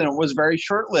friends with, and it was very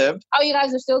short-lived. Oh, you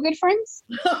guys are still good friends?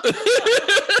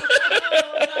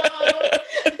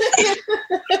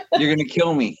 You're gonna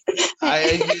kill me.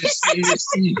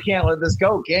 You can't let this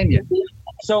go, can you?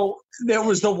 So there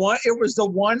was the one. It was the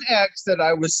one ex that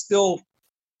I was still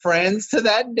friends to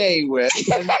that day with.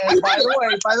 And by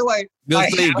the way,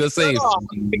 Good save.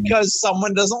 Because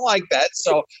someone doesn't like that.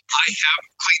 So I have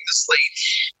cleaned the slate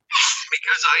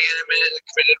because I am in a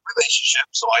committed relationship.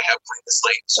 So I have cleaned the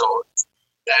slate. So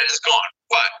that is gone.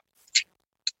 But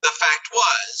the fact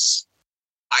was,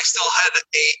 I still had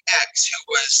a ex who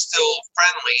was still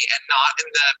friendly and not in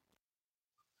the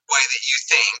way that you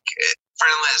think.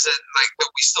 Friendly as in like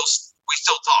that we still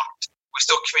talked. We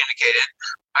still communicated.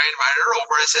 I invited her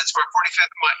over. I said, it's my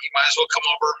 45th month. You might as well come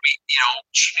over and meet.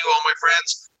 She knew all my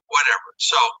friends, whatever.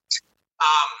 So,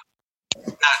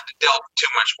 not to delve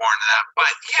too much more into that,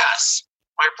 but yes,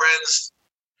 my friends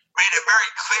made it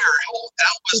very clear.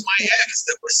 That was my ex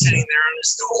that was sitting there on a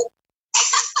stool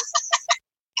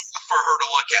for her to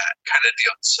look at, kind of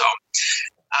deal. So,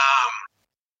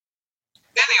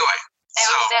 anyway. It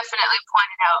was definitely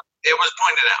pointed out. It was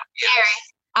pointed out, yes.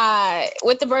 Gary.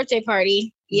 With the birthday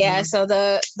party, yeah. So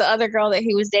the other girl that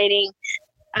he was dating,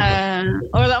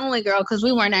 or the only girl, because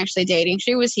we weren't actually dating.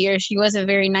 She was here. She wasn't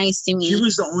very nice to me. She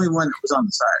was the only one that was on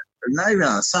the side. Or not even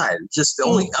on the side. Just the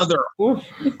only other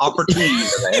opportunity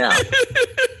that I have.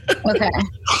 Okay.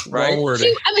 Right?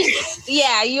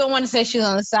 Yeah, you don't want to say she was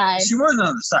on the side. She wasn't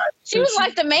on the side. She was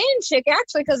like the main chick,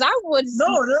 actually, because I would.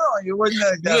 No, you wasn't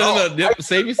like that. No,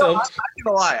 save yourself. I'm not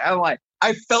going to lie. I lied.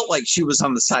 I felt like she was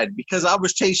on the side because I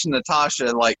was chasing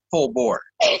Natasha like full bore.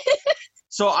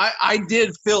 So I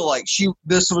did feel like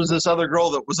this was this other girl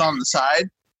that was on the side,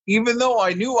 even though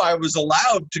I knew I was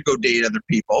allowed to go date other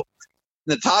people.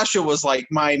 Natasha was like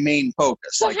my main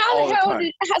focus. So like, how the hell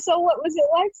so what was it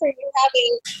like for you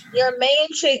having your main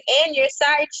chick and your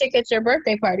side chick at your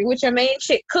birthday party with your main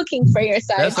chick cooking for your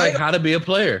side That's chick? like how to be a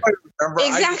player.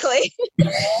 Exactly.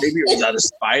 Maybe it was out of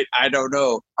spite. I don't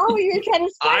know. Oh, you're trying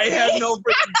to I had no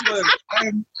freaking clue.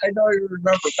 I don't even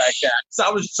remember back then. So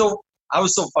I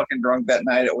was so fucking drunk that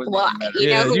night. It wasn't even matter.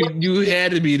 Yeah, you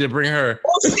had to be to bring her.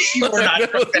 You were not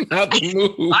Not the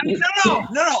move.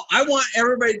 No. I want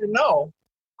everybody to know.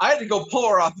 I had to go pull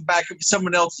her off the back of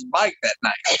someone else's bike that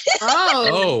night.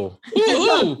 Oh.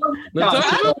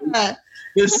 Natasha?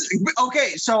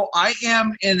 Okay, so I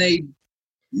am in a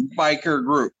biker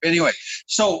group. Anyway,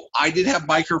 so I did have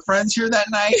biker friends here that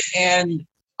night, and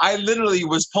I literally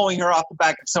was pulling her off the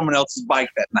back of someone else's bike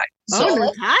that night. So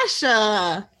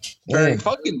Natasha. very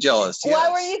fucking jealous. Yes. Why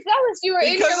were you jealous? You were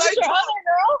in here with your other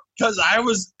girl? Because I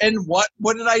was, and what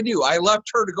did I do? I left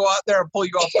her to go out there and pull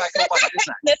you off the back of the bike, didn't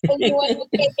I? That's what you wanted to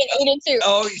take and eat it too.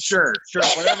 Oh, sure.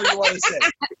 Whatever you want to say.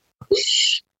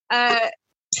 I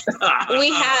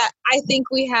think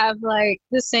we have like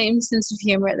the same sense of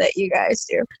humor that you guys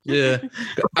do. Yeah.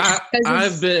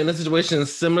 I've been in a situation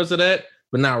similar to that,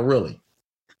 but not really.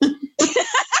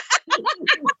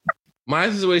 My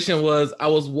situation was I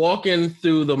was walking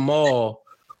through the mall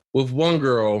with one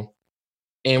girl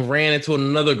and ran into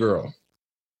another girl.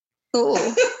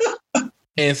 Ooh.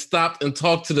 And stopped and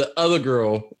talked to the other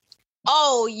girl.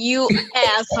 Oh, you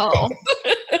asshole.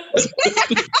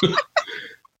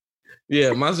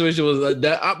 Yeah, my situation was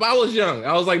that I was young.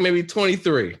 I was like maybe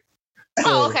 23.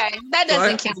 Oh, okay. That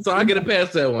doesn't count. So I get a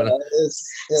pass that one.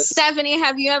 Stephanie,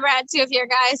 have you ever had two of your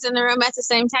guys in the room at the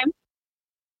same time?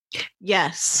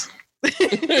 Yes.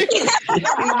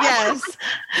 Yes.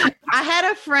 I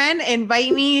had a friend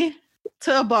invite me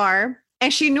to a bar,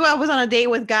 and she knew I was on a date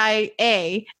with guy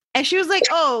A. And she was like,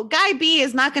 oh, guy B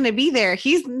is not going to be there.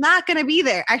 He's not going to be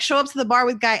there. I show up to the bar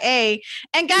with guy A,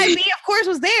 and guy B, of course,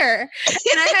 was there. And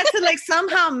I had to like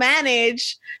somehow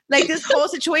manage like this whole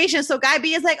situation. So guy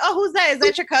B is like, oh, who's that? Is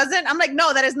that your cousin? I'm like,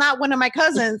 no, that is not one of my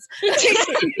cousins.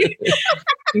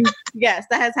 Yes,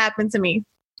 that has happened to me.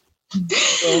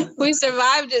 We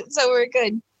survived it, so we're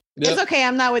good. Yep. It's okay.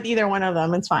 I'm not with either one of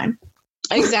them. It's fine.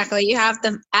 Exactly. You have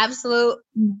the absolute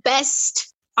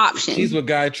best option. He's with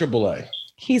guy AAA.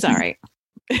 He's all right.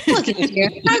 Look at you.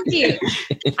 How cute.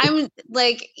 I'm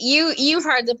like, you've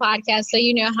heard the podcast, so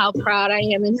you know how proud I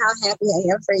am and how happy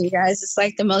I am for you guys. It's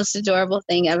like the most adorable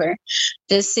thing ever.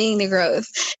 Just seeing the growth.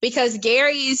 Because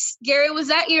Gary, was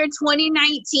that your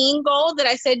 2019 goal that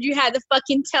I said you had to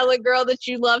fucking tell a girl that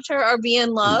you loved her or be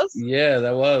in love? Yeah,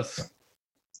 that was.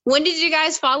 When did you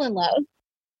guys fall in love?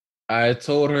 I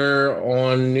told her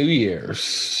on New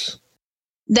Year's.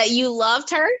 That you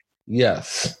loved her?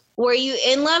 Yes. Were you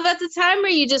in love at the time or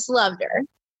you just loved her?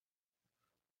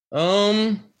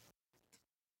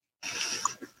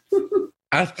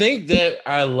 I think that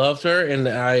I loved her, and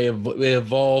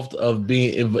evolved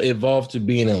to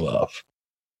being in love,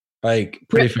 like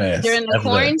pretty fast. During the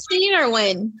quarantine or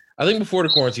when? I think before the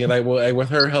quarantine, like with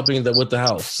her helping with the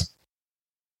house.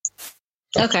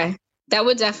 Okay, that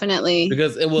would definitely,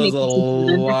 because it was a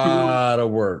lot of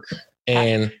work,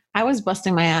 and I was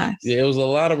busting my ass. Yeah, it was a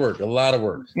lot of work.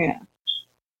 Yeah,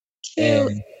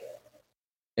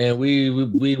 and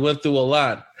we went through a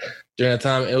lot during that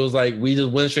time. It was like we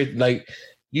just went straight. Like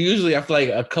usually, I feel like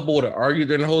a couple would have argued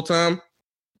during the whole time.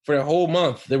 For the whole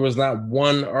month, there was not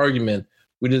one argument.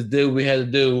 We just did what we had to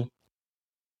do,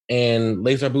 and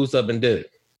laced our boots up and did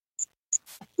it.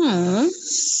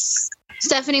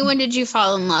 Stephanie, when did you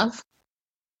fall in love?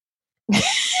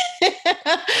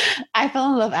 I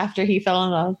fell in love after he fell in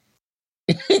love.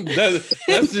 that's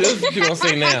just what you're gonna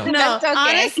say now. No, okay.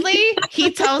 Honestly,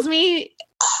 he tells me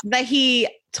that he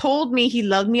told me he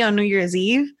loved me on New Year's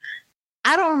Eve.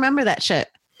 I don't remember that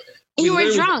shit. You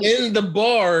were drunk in the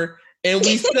bar, and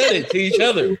we said it to each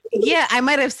other. Yeah, I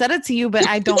might have said it to you, but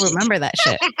I don't remember that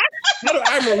shit.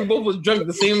 I remember we both was drunk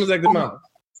the same exact amount.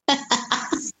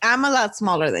 I'm a lot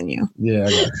smaller than you. Yeah,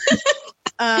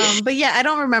 I got but yeah, I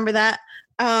don't remember that.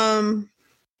 I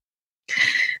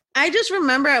just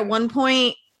remember at one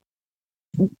point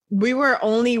we were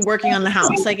only working on the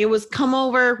house. Like it was come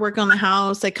over, work on the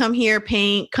house, like come here,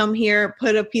 paint, come here,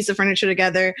 put a piece of furniture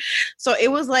together. So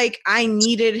it was like I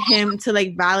needed him to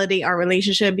like validate our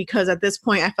relationship because at this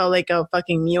point I felt like a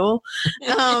fucking mule.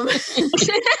 So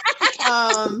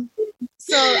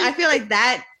I feel like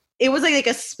that it was like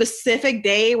a specific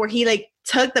day where he like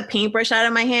took the paintbrush out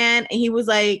of my hand and he was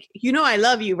like, "You know I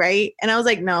love you, right?" And I was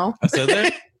like, "No." I said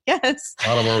that? Yes.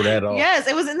 I don't remember that at all. Yes,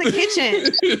 it was in the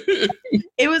kitchen.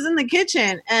 It was in the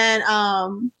kitchen. And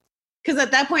because at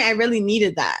that point I really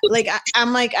needed that. Like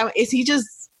I'm like, is he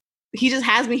just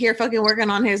has me here fucking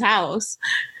working on his house.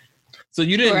 So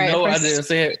you didn't know I didn't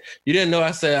say it. You didn't know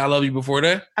I said I love you before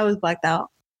that? I was blacked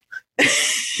out.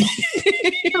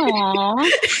 Aww.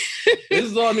 This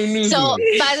is all new news. So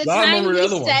by the time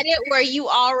you said it, were you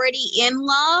already in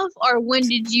love, or when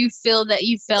did you feel that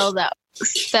you fell?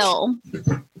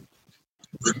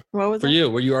 What was for you?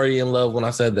 Were you already in love when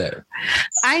I said that?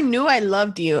 I knew I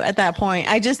loved you at that point.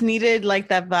 I just needed like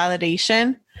that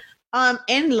validation.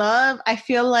 In love, I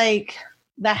feel like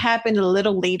that happened a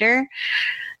little later.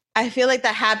 I feel like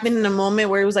that happened in a moment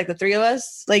where it was like the three of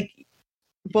us, like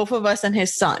both of us and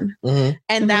his son. Mm-hmm.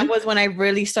 And that was when I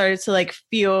really started to like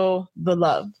feel the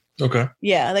love. Okay.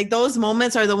 Yeah. Like those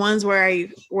moments are the ones where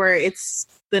it's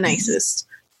the nicest,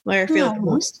 where I feel it the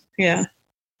most. Yeah.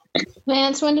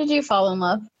 Vance, when did you fall in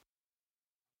love?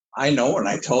 I know when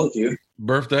I told you.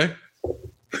 Birthday?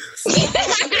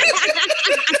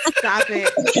 Stop it.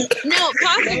 No,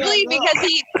 possibly because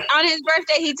on his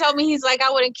birthday, he told me, he's like, I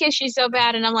want to kiss you so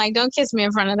bad. And I'm like, don't kiss me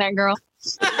in front of that girl.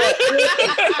 But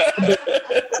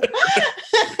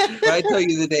I tell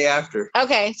you the day after.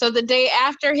 Okay, so the day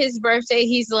after his birthday,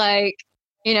 he's like,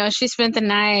 you know, she spent the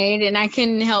night and I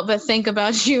couldn't help but think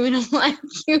about you. And I'm like,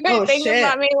 you were thinking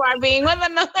about me while being with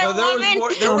another woman.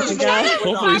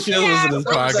 Hopefully she doesn't listen to this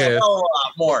podcast. A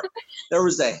lot more. There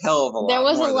was a hell of a lot. There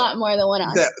was a lot more that went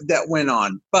on. That went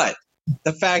on. But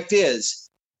the fact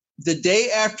is, the day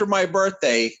after my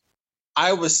birthday,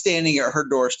 I was standing at her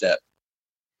doorstep.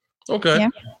 Okay. Yeah.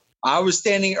 I was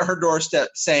standing at her doorstep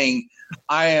saying,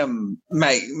 I am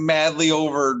madly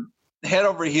head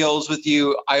over heels with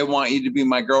you. I want you to be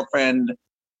my girlfriend.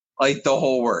 Like the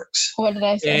whole works. What did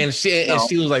I say? And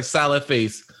she was like solid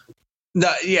face.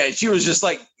 No, yeah, she was just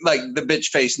like the bitch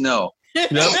face. No. Yep.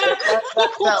 that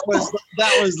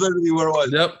was literally what it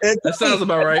was. Yep. That sounds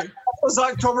about right. It was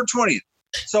October 20th.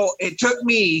 So it took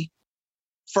me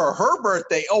for her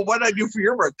birthday. Oh, what did I do for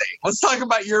your birthday? Let's talk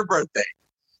about your birthday.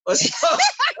 Let's talk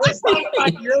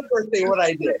about your birthday, what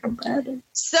I did.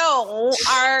 So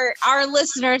our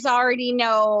listeners already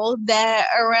know that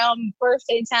around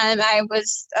birthday time, I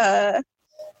was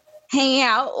hanging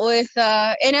out with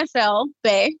NFL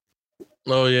Bay.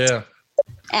 Oh, yeah.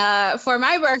 For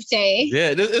my birthday.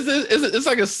 Yeah, it's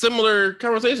like a similar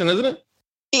conversation, isn't it?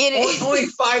 It is. Only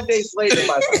 5 days later,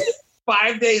 by the way.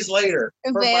 5 days later.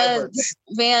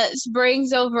 Vance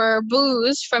brings over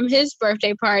booze from his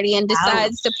birthday party and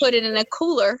decides to put it in a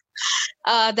cooler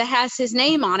that has his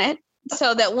name on it.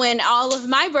 So that when all of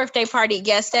my birthday party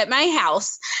guests at my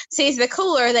house sees the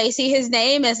cooler, they see his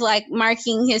name as like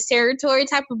marking his territory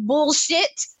type of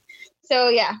bullshit. So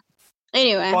yeah.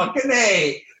 Anyway. Fucking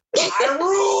A. I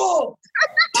rule.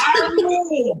 I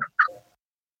rule.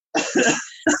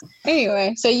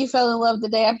 Anyway, so you fell in love the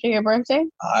day after your birthday?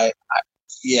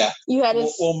 Yeah. You had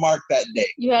We'll mark that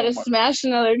date. You had to smash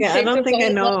another. Yeah, I don't think I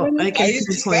know. I can didn't see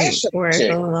the smash point where I chick.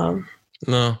 fell in love.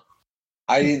 No.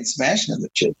 I didn't smash another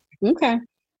chick. Okay.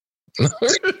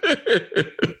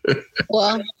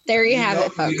 Well, there you have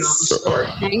it, folks. You know the story.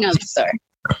 I know the story.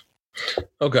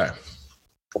 Okay.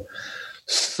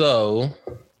 So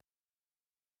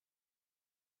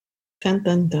Dun,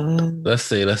 dun, dun. let's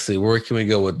see. Where can we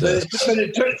go with this? But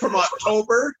it took from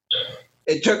October.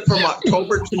 It took from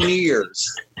October to New Year's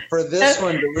for this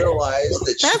one to realize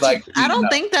that she's like. I don't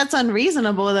think that's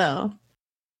unreasonable, though.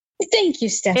 Thank you,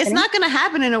 Stephanie. It's not going to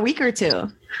happen in a week or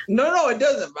two. No, it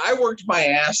doesn't. I worked my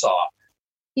ass off.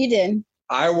 You did.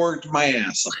 I worked my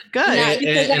ass off. Good.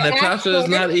 Yeah. And Natasha is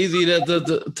not easy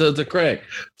to crack.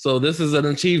 So this is an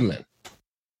achievement.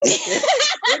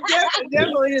 It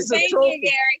definitely is a Thank trophy. you,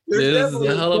 Gary. This is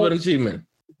a hell of an achievement.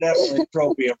 Definitely a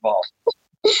trophy involved.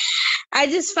 I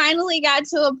just finally got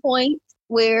to a point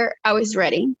where I was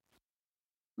ready.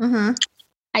 Mm-hmm.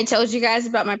 I told you guys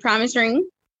about my promise ring.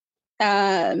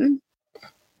 I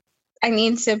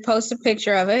need to post a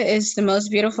picture of it. It's the most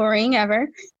beautiful ring ever.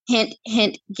 Hint,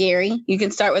 hint, Gary. You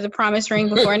can start with a promise ring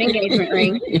before an engagement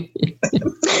ring.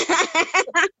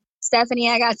 Stephanie,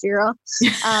 I got you, girl.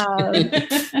 Got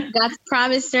the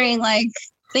promise ring. Like,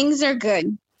 things are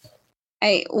good.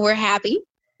 We're happy.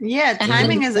 Yeah,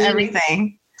 timing is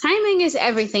everything. Timing is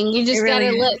everything. You just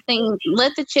really gotta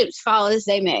let the chips fall as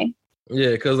they may.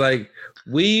 Yeah, because like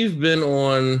we've been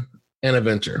on an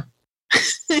adventure.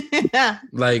 Yeah.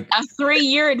 Like A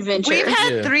 3-year adventure. We've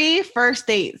had 3 first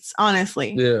dates,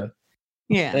 honestly. yeah.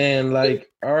 Yeah. And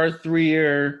like our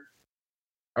 3-year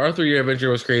adventure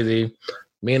was crazy.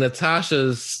 Me and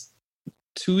Natasha's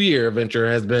 2-year adventure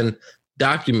has been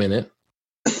documented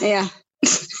Yeah.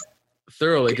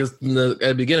 thoroughly because at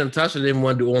the beginning, Natasha didn't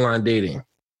want to do online dating.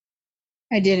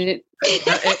 I did it.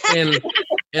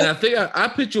 And I think I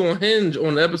put you on Hinge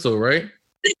on the episode, right?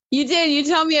 You did. You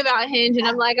told me about Hinge, and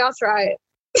I'm like, I'll try it.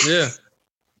 Yeah.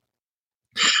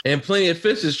 And Plenty of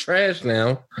Fish is trash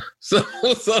now. So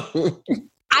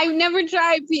I've never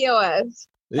tried POS.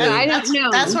 yeah. I don't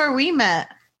know. That's where we met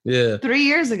Yeah. 3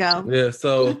 years ago. Yeah.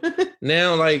 So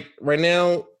now, like right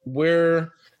now,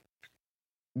 we're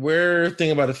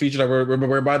thinking about the future. Like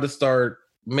we're about to start.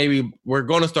 Maybe we're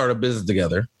going to start a business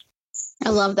together. I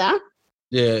love that.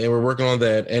 Yeah, and we're working on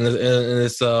that. And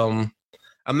it's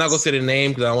I'm not gonna say the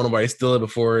name because I don't want nobody to steal it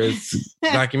before it's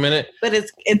documented. But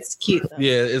it's cute, though.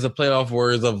 Yeah, it's a play off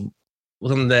words of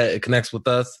something that connects with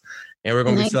us, and we're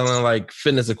gonna be selling like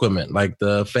fitness equipment, like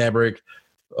the fabric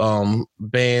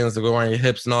bands that go around your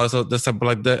hips and all this stuff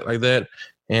like that,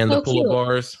 and the pull-up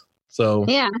bars. So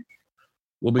yeah,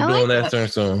 we'll be doing that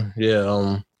soon.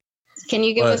 Yeah. Can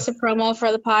you give us a promo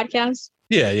for the podcast?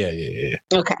 Yeah.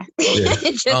 Okay. Yeah.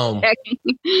 Just checking.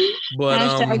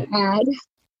 But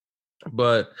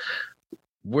but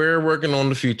we're working on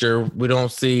the future. We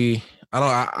don't see.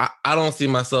 I don't see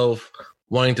myself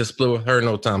wanting to split with her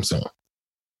no time soon.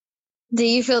 Do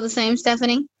you feel the same,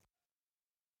 Stephanie?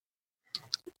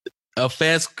 A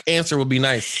fast answer would be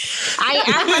nice. I'm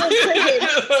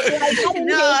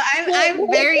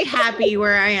very happy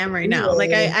where I am right now.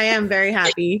 Like I am very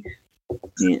happy.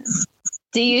 Yeah.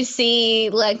 Do you see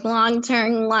like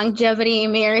long-term longevity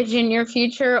in marriage in your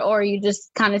future, or are you just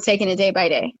kind of taking it day by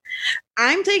day?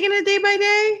 I'm taking it day by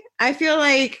day. I feel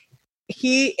like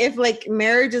if like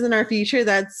marriage is in our future,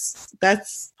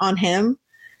 that's on him.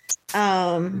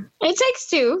 It takes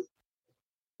 2.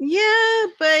 Yeah,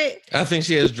 but I think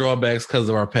she has drawbacks because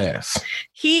of our past.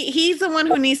 He's the one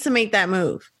who needs to make that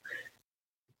move.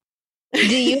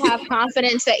 Do you have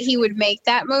confidence that he would make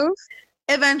that move?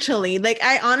 Eventually. Like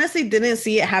I honestly didn't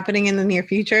see it happening in the near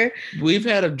future. We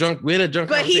had a drunk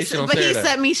conversation on Saturday. He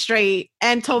set me straight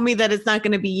and told me that it's not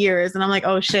going to be years, and I'm like,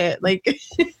 oh shit! Like,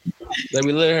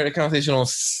 we literally had a conversation on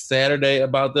Saturday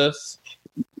about this.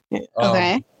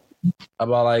 Okay.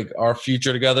 About like our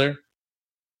future together,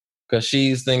 because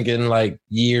she's thinking like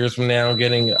years from now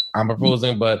I'm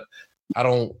proposing, but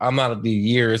I'm not the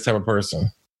years type of person.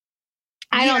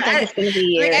 I don't think it's going to be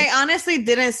years. Like, I honestly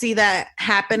didn't see that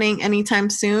happening anytime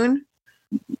soon.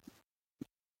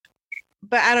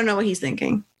 But I don't know what he's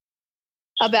thinking.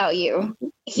 About you.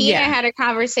 He and I had a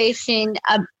conversation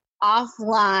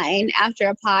offline after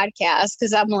a podcast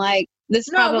because I'm like,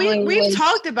 we've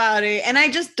talked about it, and I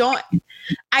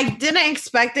didn't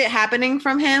expect it happening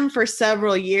from him for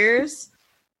several years.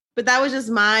 But that was just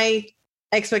my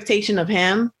expectation of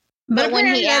him. But when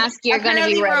he asked, you're going to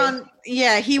be ready.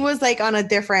 He was like on a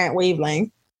different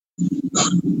wavelength.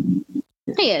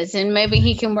 He is, and maybe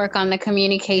he can work on the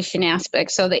communication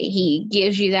aspect so that he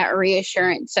gives you that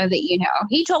reassurance so that you know.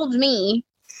 He told me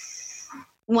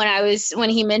when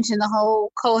he mentioned the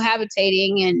whole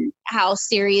cohabitating and how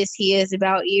serious he is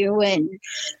about you and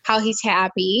how he's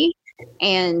happy.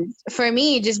 And for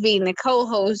me, just being the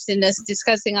co-host and us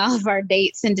discussing all of our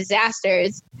dates and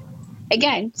disasters,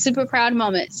 again, super proud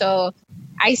moment. So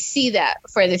I see that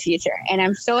for the future, and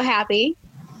I'm so happy,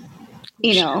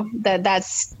 that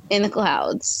that's in the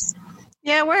clouds.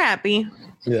 Yeah, we're happy.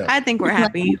 Yeah. I think we're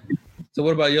happy. So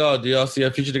what about y'all? Do y'all see a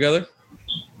future together?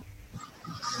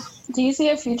 Do you see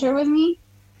a future with me?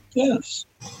 Yes.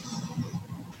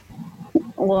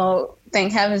 Well,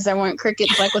 thank heavens there weren't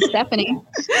crickets like with Stephanie.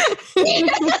 We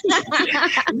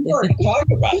already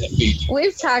talked about the future.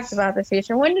 We've talked about the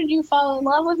future. When did you fall in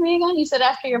love with me again? You said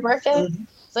after your birthday? Mm-hmm.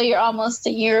 So you're almost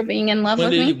a year being in love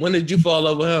with me? When did you fall in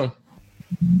love with him?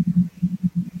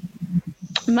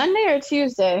 Monday or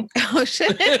Tuesday? Oh,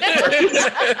 shit. No,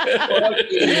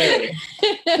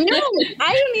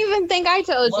 I don't even think I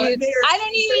told you.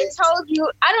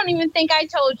 I don't even think I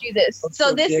told you this.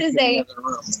 So this is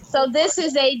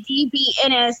a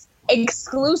DBNS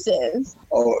exclusive.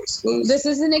 Oh, exclusive. This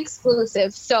is an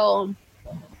exclusive. So,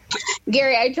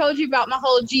 Gary, I told you about my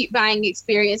whole Jeep buying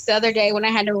experience the other day when I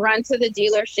had to run to the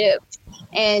dealership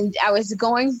and I was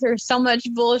going through so much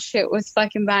bullshit with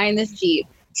fucking buying this Jeep.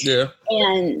 Yeah.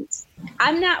 And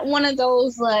I'm not one of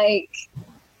those like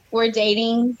we're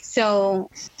dating, so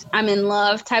I'm in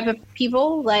love type of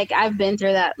people. Like I've been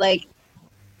through that. Like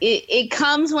it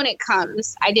comes when it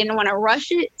comes. I didn't want to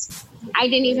rush it. I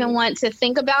didn't even want to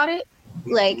think about it.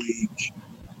 Like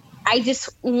I just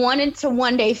wanted to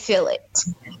one day feel it.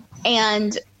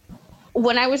 And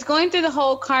when I was going through the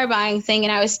whole car buying thing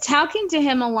and I was talking to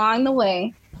him along the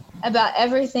way about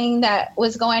everything that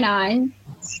was going on,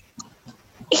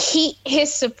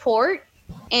 his support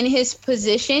and his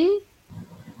position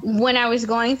when I was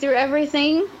going through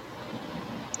everything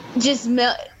just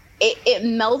it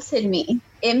melted me.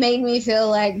 It made me feel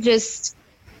like just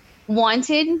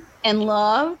wanted and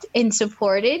loved and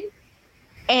supported,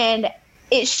 and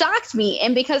it shocked me.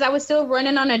 And because I was still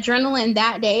running on adrenaline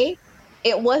that day,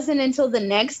 it wasn't until the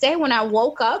next day when I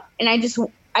woke up and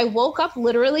I woke up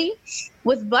literally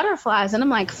with butterflies, and I'm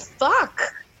like, fuck.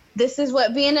 This is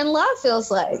what being in love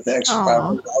feels like. The extra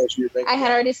 $500 you're making. I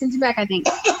had already sent you back, I think.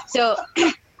 So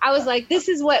I was like, this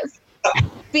is what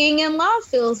being in love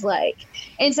feels like.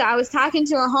 And so I was talking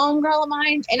to a homegirl of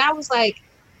mine, and I was like,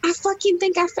 I fucking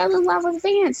think I fell in love with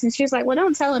Vance. And she was like, well,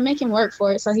 don't tell him, make him work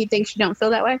for it so he thinks you don't feel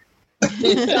that way.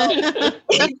 That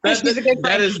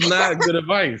is not good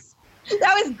advice.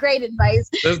 That was great advice.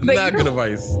 That's not good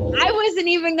advice. I wasn't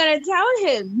even going to tell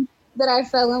him that I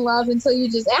fell in love until you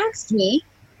just asked me.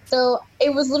 So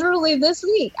it was literally this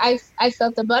week. I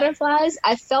felt the butterflies.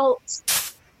 I felt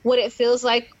what it feels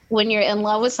like when you're in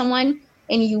love with someone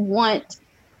and you want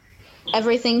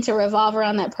everything to revolve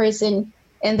around that person,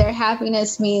 and their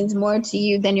happiness means more to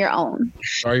you than your own.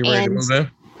 Are you ready to move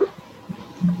in?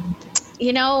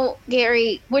 You know,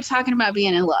 Gary, we're talking about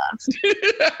being in love.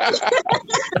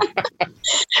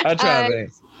 I tried,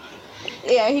 man.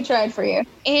 Yeah, he tried for you.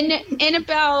 In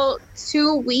about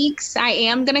 2 weeks, I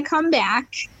am going to come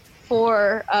back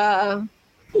for a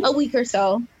week or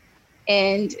so.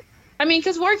 And I mean,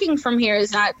 because working from here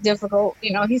is not difficult.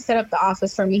 You know, he set up the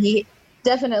office for me. He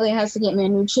definitely has to get me a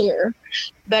new chair.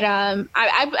 But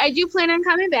I do plan on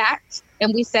coming back.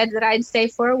 And we said that I'd stay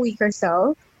for a week or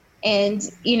so. And,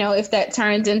 you know, if that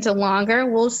turns into longer,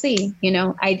 we'll see. You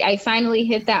know, I finally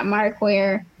hit that mark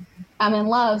where I'm in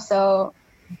love. So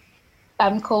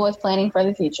I'm cool with planning for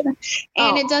the future.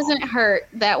 And It doesn't hurt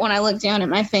that when I look down at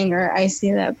my finger, I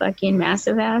see that fucking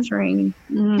massive ass ring.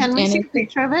 Can we see a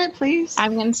picture of it, please?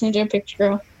 I'm going to send you a picture,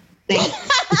 girl.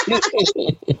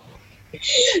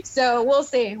 So we'll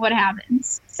see what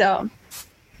happens. So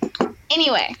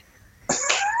anyway,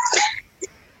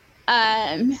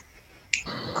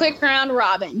 quick round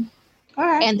robin. All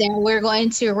right. And then we're going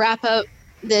to wrap up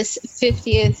this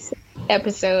 50th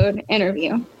episode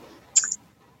interview.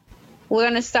 We're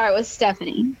going to start with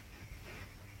Stephanie.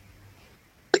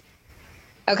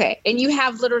 Okay. And you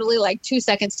have literally like 2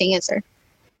 seconds to answer.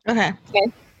 Okay.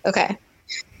 Okay.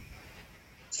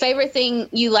 Favorite thing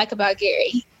you like about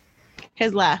Gary?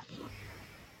 His laugh.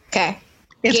 Okay.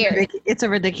 Gary. It's a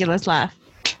ridiculous laugh.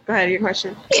 Go ahead, your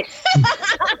question.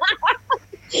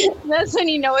 That's when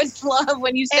you know it's love,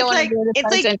 when you still want to do the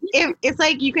person. It's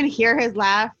like you can hear his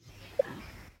laugh.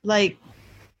 Like,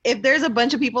 if there's a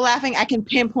bunch of people laughing, I can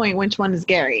pinpoint which one is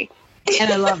Gary.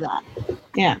 And I love that.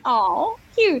 Yeah. Oh,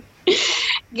 cute.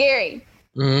 Gary.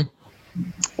 Mm-hmm.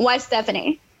 Why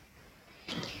Stephanie?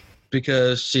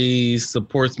 Because she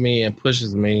supports me and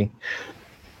pushes me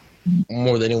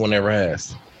more than anyone ever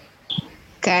has.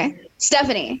 Okay.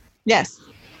 Stephanie. Yes.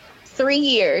 3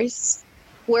 years,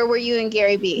 where will you and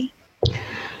Gary be?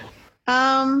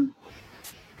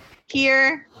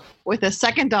 Here with a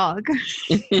second dog.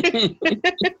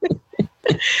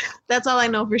 That's all I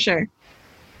know for sure.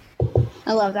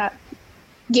 I love that.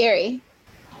 Gary,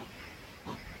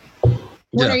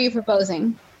 when are you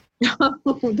proposing?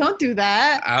 Don't do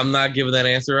that. I'm not giving that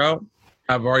answer out.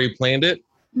 I've already planned it.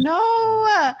 No.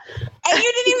 And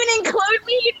you didn't even include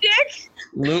me, you dick.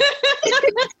 Nope.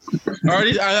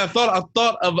 I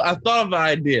thought of an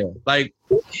idea. Like,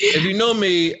 if you know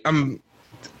me, I'm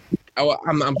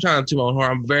trying to my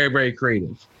horn. I'm very, very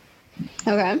creative.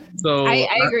 Okay. So I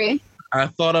agree. I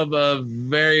thought of a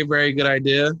very, very good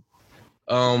idea.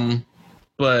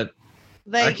 But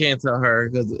I can't tell her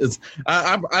because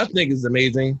I think it's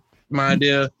amazing, my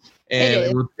idea,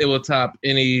 and it will top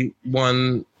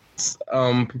anyone's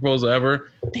proposal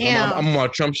ever. Damn. I'm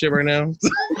on Trump shit right now.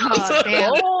 Oh,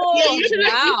 damn. Yeah, you should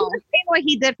have seen what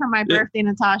he did for my birthday,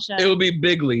 Natasha. It will be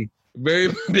bigly.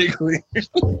 Very bigly.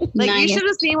 Like, you should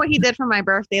have seen what he did for my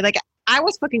birthday. Like, I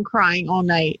was fucking crying all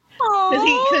night.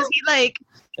 Because he like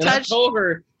and touched. I told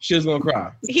her she was gonna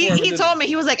cry. He told me,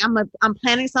 he was like, I'm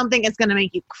planning something. It's gonna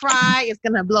make you cry. It's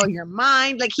gonna blow your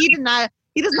mind. Like, he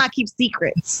does not keep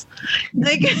secrets.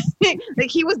 Like, like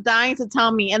he was dying to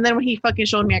tell me, and then when he fucking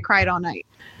showed me, I cried all night.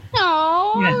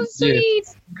 Oh, sweet.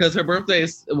 Because her birthday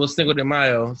was Cinco de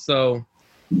Mayo, so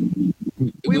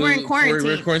we were in quarantine. We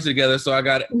were in quarantine together, so I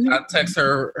text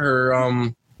her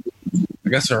I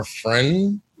guess her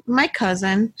friend. My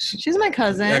cousin. She's my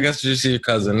cousin. I guess she's your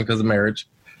cousin because of marriage.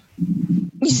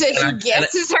 You said you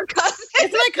guess is her cousin?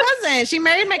 It's my cousin. She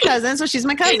married my cousin, so she's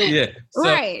my cousin. Yeah. So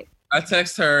right. I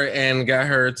text her and got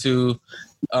her to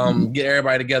get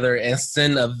everybody together and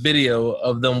send a video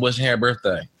of them wishing her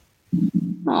birthday.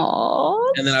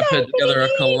 Oh. And then I put together a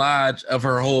collage of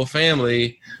her whole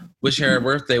family wishing her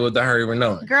birthday without her even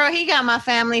knowing. Girl, he got my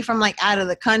family from like out of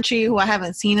the country who I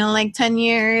haven't seen in like 10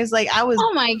 years. Like, I was.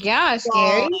 Oh my gosh,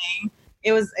 Gary.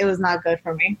 It was not good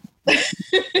for me.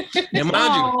 And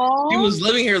mind you, he was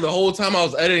living here the whole time I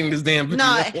was editing this damn video.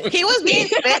 No, he was being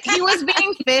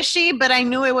fishy, but I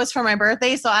knew it was for my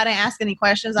birthday, so I didn't ask any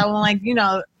questions. I was like,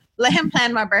 let him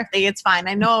plan my birthday. It's fine.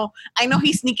 I know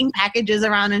he's sneaking packages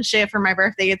around and shit for my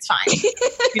birthday. It's fine.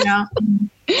 Yeah,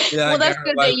 well, that's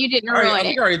good that you didn't ruin it. I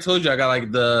think I already told you I got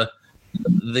like the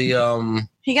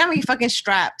He got me fucking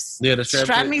straps. Yeah, the straps.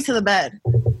 Strapped me to the bed.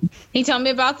 He told me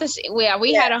about this.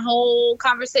 We had a whole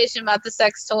conversation about the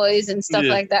sex toys and stuff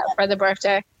like that for the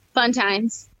birthday. Fun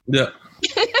times. Yeah.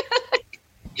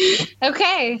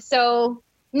 Okay, so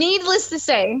needless to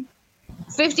say,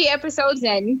 50 episodes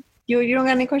in. You don't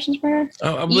got any questions for her?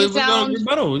 I believe we're going to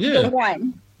rebuttal. Yeah. The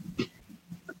one.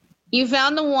 You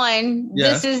found the one. Yeah.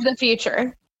 This is the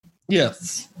future.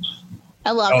 Yes.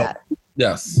 I love that.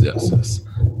 Yes. And,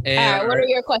 all right, what are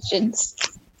your questions?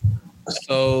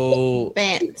 So,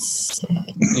 Vance.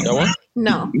 You know what?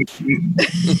 No.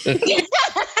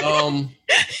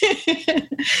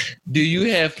 Do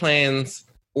you have plans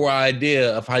or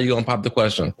idea of how you're gonna pop the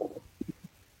question?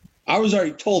 I was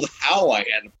already told how I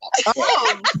had to pop the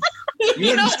question.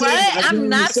 You know what? I'm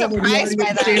not surprised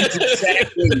by that.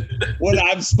 Exactly what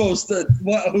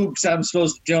hoops I'm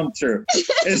supposed to jump through.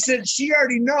 And since she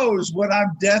already knows what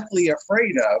I'm deathly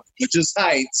afraid of, which is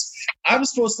heights, I'm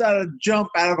supposed to jump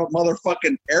out of a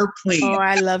motherfucking airplane. Oh,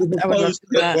 I would love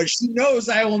that. Which she knows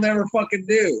I will never fucking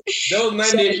do. Those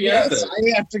 98 yes,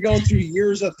 I have to go through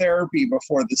years of therapy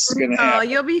before this is going to happen. Oh,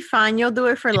 you'll be fine. You'll do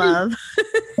it for love.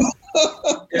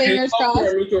 Fingers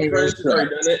crossed.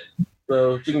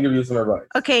 So she can give you some advice.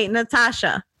 Okay,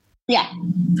 Natasha. Yeah.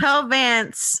 Tell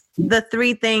Vance the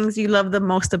 3 things you love the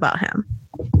most about him.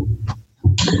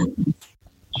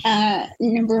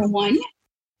 Number 1,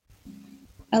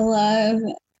 I love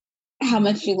how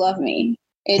much you love me.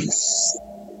 It's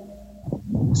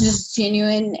just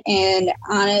genuine and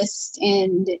honest,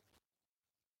 and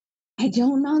I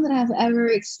don't know that I've ever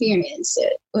experienced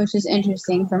it, which is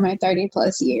interesting for my 30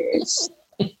 plus years.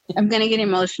 I'm going to get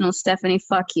emotional, Stephanie.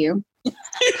 Fuck you.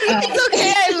 It's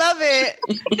okay. I love it.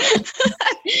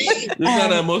 This is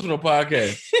not an emotional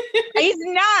podcast. He's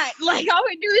not. Like, all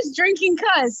we do is drink and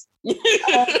cuss.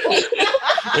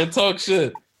 And talk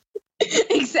shit.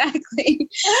 Exactly.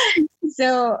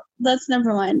 So that's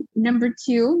number 1. Number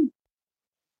 2,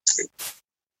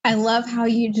 I love how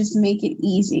you just make it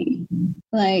easy.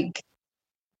 Like,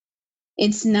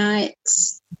 it's not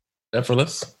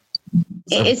effortless.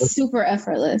 It's super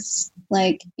effortless.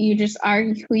 Like, you just are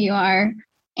who you are,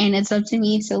 and it's up to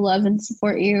me to love and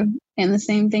support you, and the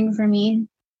same thing for me.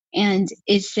 And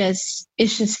it's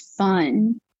just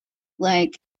fun.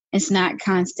 Like, It's not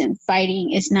constant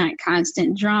fighting. It's not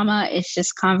constant drama. It's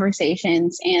just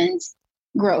conversations and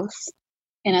growth.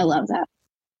 And I love that.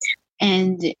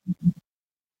 And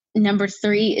number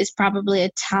 3 is probably a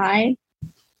tie,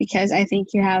 because I think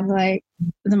you have like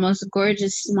the most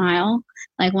gorgeous smile.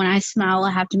 Like when I smile,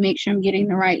 I have to make sure I'm getting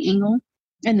the right angle.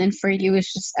 And then for you,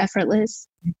 it's just effortless.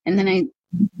 And then I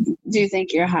do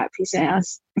think you're a hot piece of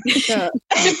ass. So,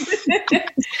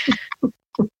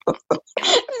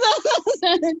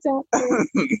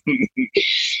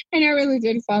 and I really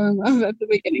did fall in love at the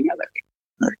beginning of it.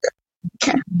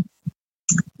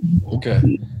 Okay.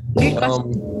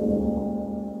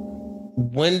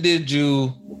 When did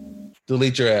you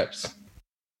delete your apps?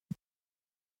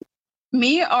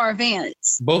 Me or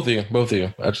Vance? Both of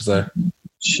you, I should say.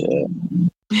 Shit.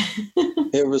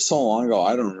 It was so long ago,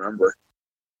 I don't remember.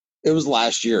 It was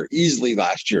easily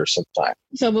last year sometime.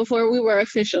 So before we were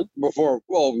official.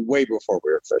 Way before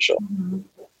we were official.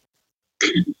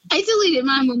 I deleted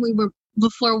mine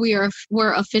before we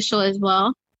were official as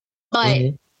well.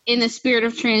 But in the spirit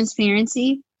of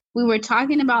transparency, we were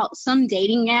talking about some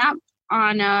dating app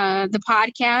on the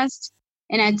podcast,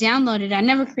 and I downloaded it. I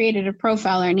never created a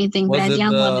profile or anything, but I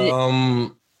downloaded it.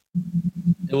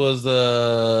 It was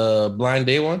the blind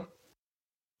date one?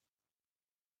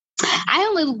 I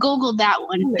only Googled that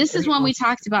one. This is one we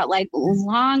talked about like a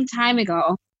long time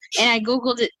ago. And I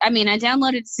Googled it. I mean, I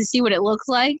downloaded it to see what it looks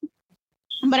like,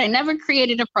 but I never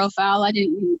created a profile. I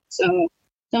didn't. So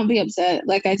don't be upset.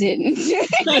 Like I didn't.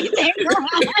 It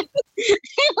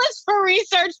was for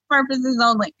research purposes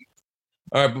only.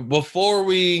 All right. But before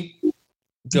we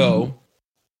go,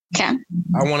 okay,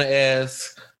 I want to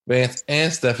ask Vance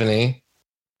and Stephanie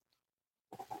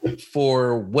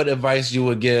for what advice you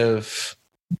would give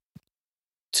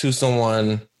to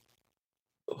someone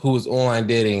who is online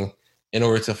dating in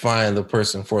order to find the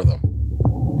person for them.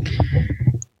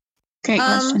 Great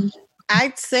question.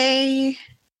 I'd say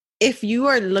if you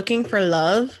are looking for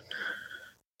love,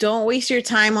 don't waste your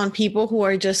time on people who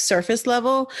are just surface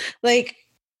level. Like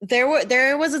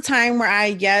there was a time where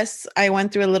I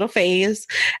went through a little phase,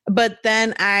 but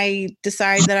then I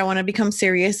decided that I want to become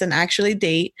serious and actually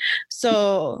date.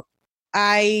 So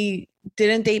I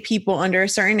didn't date people under a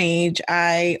certain age.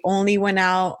 I only went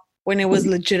out when it was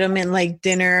legitimate, like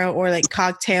dinner or like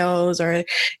cocktails or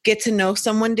get to know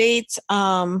someone dates.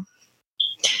 I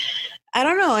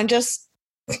don't know. And just,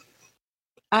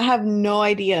 I have no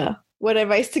idea what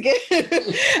advice to give.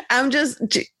 I'm just,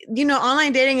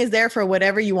 online dating is there for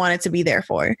whatever you want it to be there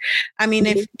for. I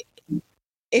mean,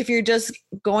 if you're just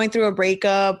going through a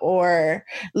breakup or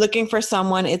looking for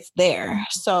someone, it's there.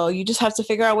 So you just have to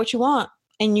figure out what you want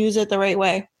and use it the right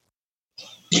way.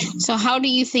 So how do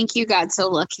you think you got so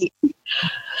lucky?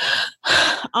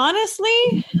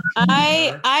 Honestly,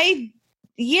 I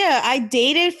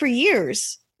dated for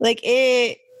years.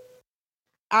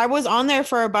 I was on there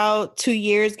for about 2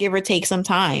 years, give or take some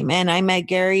time. And I met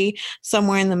Gary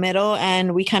somewhere in the middle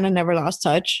and we kind of never lost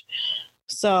touch.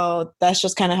 So that's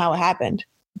just kind of how it happened.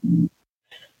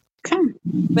 Okay.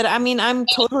 But I mean, I'm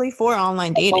totally for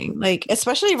online dating. Like,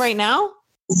 especially right now.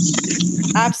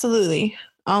 Absolutely.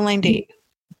 Online date.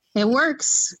 It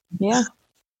works. Yeah.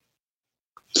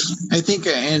 I think,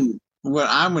 and what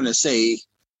I'm going to say,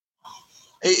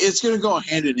 it's going to go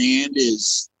hand in hand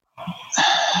is,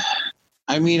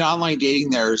 I mean, online dating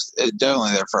there's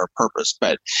definitely there for a purpose,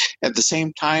 but at the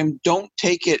same time, don't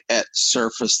take it at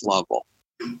surface level.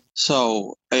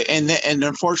 So, and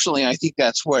unfortunately, I think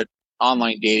that's what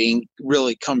online dating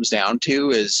really comes down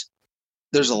to is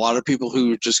there's a lot of people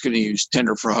who are just going to use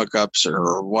Tinder for hookups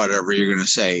or whatever you're going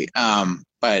to say.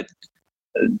 But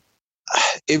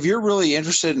if you're really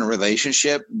interested in a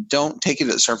relationship, don't take it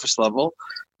at surface level.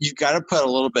 You've got to put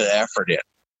a little bit of effort in.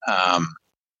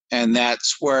 And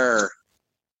that's where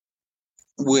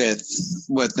with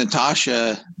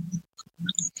Natasha,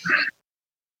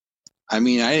 I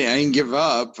mean, I didn't give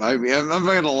up. I mean, I'm not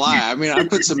going to lie. I mean, I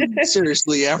put some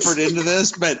seriously effort into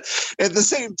this, but at the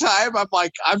same time,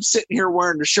 I'm sitting here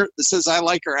wearing a shirt that says I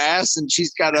like her ass, and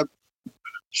she's got a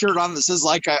shirt on that says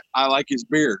I like his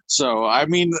beard. So, I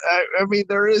mean,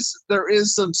 there is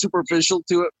some superficial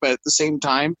to it, but at the same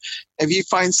time, if you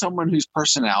find someone whose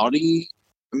personality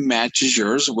matches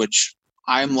yours, which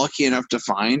I'm lucky enough to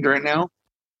find right now.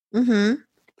 Mm-hmm.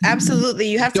 Absolutely.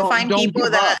 You have to find people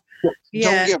that...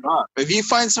 Don't give up. If you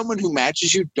find someone who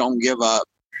matches you, don't give up.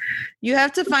 You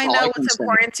have to find out what's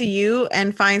important to you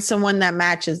and find someone that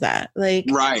matches that.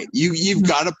 Right. You've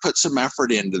got to put some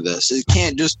effort into this. It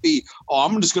can't just be,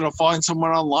 I'm just going to find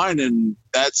someone online and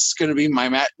that's going to be my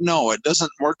match. No, it doesn't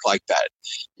work like that.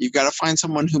 You've got to find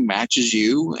someone who matches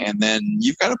you, and then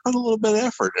you've got to put a little bit of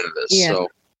effort into this. Yeah. So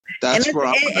That's and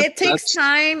where it takes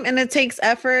time and it takes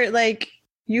effort. Like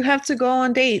you have to go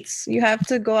on dates. You have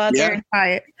to go out there and try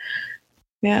it.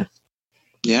 Yeah.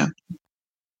 Yeah.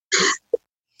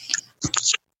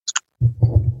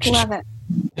 Love it.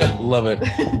 Yep, love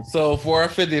it. So for our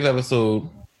 50th episode,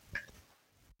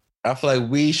 I feel like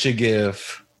we should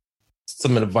give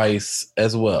some advice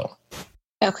as well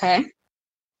Okay.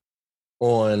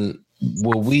 on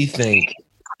what we think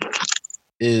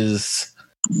is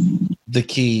the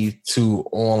key to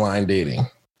online dating.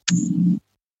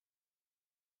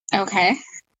 Okay.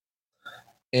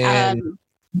 And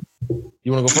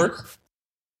you want to go first?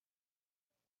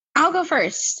 I'll go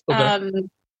first. Okay.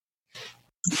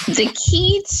 The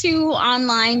key to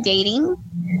online dating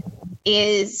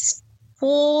is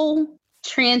full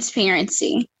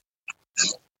transparency.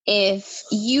 If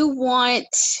you want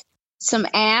some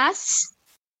ass,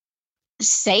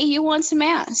 say you want some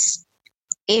ass.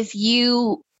 If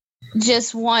you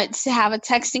just want to have a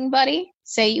texting buddy,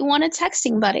 say you want a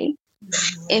texting buddy.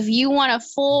 If you want a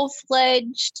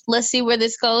full-fledged, let's see where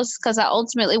this goes because I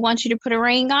ultimately want you to put a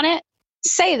ring on it,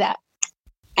 say that.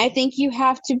 I think you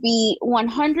have to be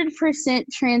 100%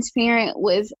 transparent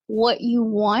with what you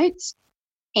want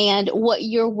and what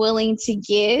you're willing to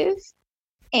give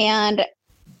and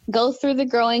go through the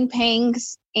growing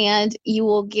pains and you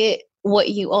will get what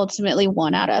you ultimately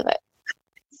want out of it.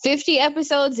 50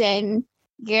 episodes in,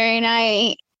 Gary and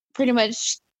I pretty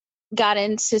much got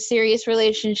into serious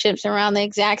relationships around the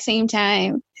exact same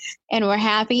time and we're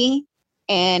happy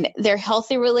and they're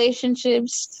healthy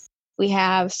relationships. We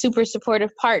have super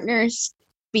supportive partners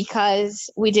because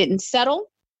we didn't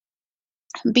settle,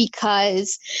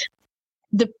 because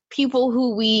the people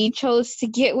who we chose to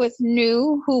get with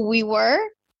knew who we were.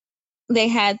 They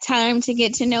had time to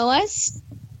get to know us,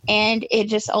 and it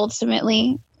just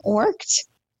ultimately worked.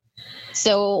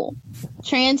 So,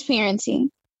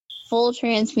 transparency, full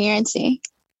transparency.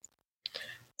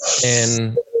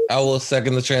 And I will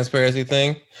second the transparency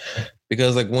thing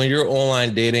because, like, when you're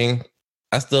online dating,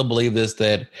 I still believe this,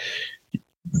 that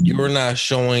you're not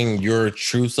showing your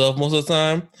true self most of the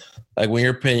time. Like when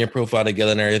you're putting your profile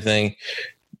together and everything,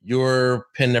 you're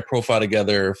putting the profile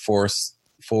together for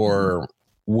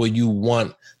what you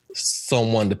want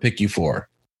someone to pick you for,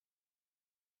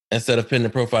 instead of putting the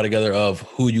profile together of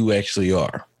who you actually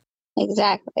are.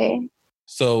 Exactly.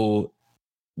 So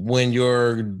when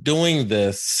you're doing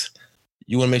this,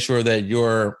 you want to make sure that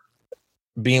you're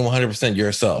being 100%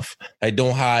 yourself. Like,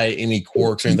 don't hide any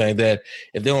quirks or anything like that.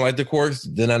 If they don't like the quirks,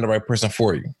 they're not the right person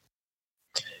for you.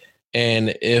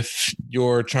 And if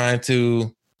you're trying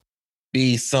to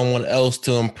be someone else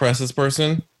to impress this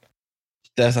person,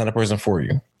 that's not a person for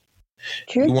you.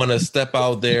 True. You want to step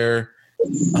out there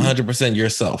 100%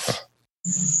 yourself.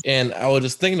 And I was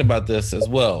just thinking about this as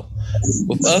well.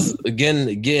 With us,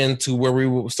 again, getting to where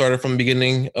we started from the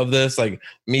beginning of this, like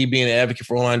me being an advocate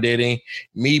for online dating,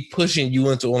 me pushing you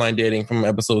into online dating from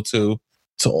episode 2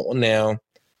 to now,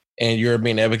 and you're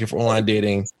being an advocate for online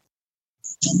dating,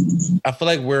 I feel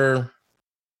like we're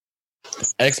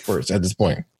experts at this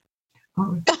point.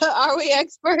 Are we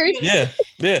experts? Yeah.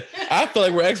 I feel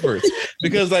like we're experts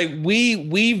because, like,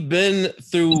 we've been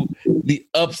through the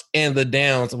ups and the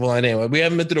downs of online dating. Like, we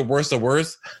haven't been through the worst of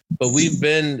worst, but we've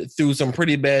been through some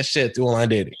pretty bad shit through online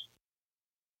dating.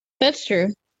 That's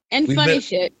true. And funny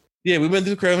shit. Yeah, we've been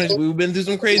through crazy. We've been through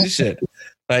some crazy shit.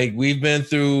 Like, we've been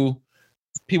through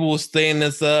people staying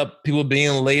this up, people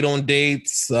being late on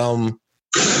dates,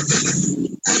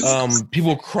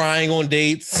 people crying on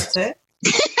dates. That's it.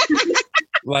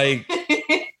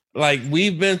 Like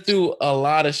we've been through a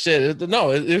lot of shit.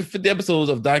 No, it's 50 episodes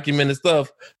of documented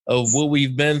stuff of what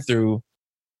we've been through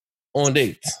on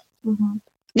dates. Mm-hmm.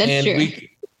 That's true.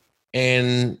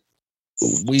 And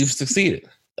we've succeeded.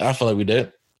 I feel like we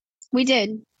did. We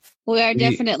did. We are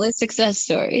definitely success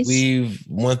stories. We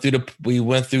went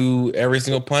through every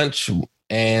single punch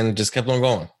and just kept on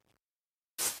going.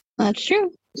 That's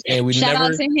true. And shout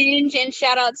out to Hinge and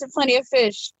shout out to Plenty of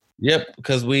Fish. Yep,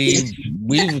 because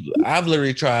I've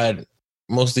literally tried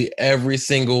mostly every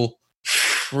single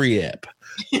free app.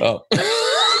 Oh.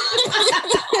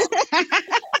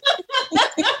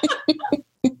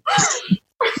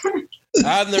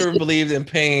 I've never believed in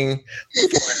paying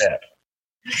for an app.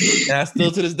 And I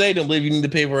still to this day don't believe you need to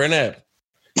pay for an app.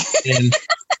 In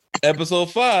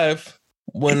episode 5,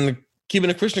 when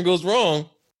keeping a Christian goes wrong.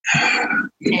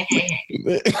 We're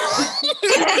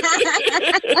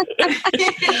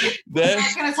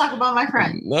not going to talk about my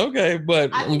friend. Okay, but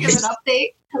I can give an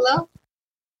update. Hello?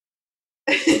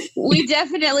 We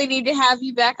definitely need to have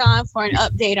you back on for an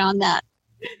update on that.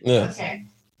 Yeah. Okay.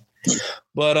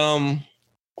 But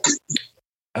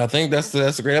I think that's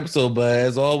a great episode. But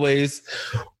as always,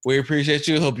 we appreciate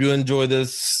you. Hope you enjoy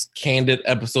this candid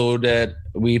episode that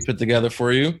we put together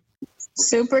for you.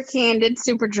 Super candid,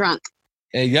 super drunk.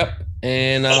 Yep.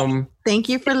 And thank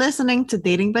you for listening to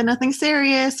Dating But Nothing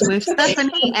Serious with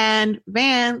Stephanie and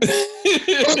Vance.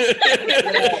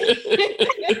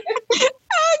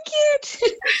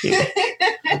 Cute.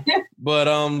 But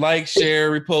like,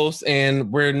 share, repost, and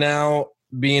we're now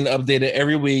being updated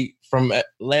every week. From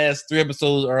last 3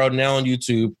 episodes are out now on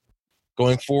YouTube.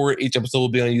 Going forward, each episode will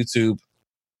be on YouTube.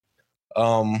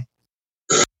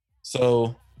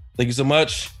 So thank you so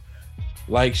much.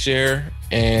 Like, share,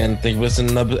 and thank you for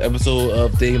listening to another episode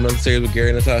of Dating But Nothing Serious with Gary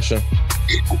and Natasha.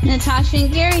 Natasha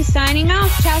and Gary signing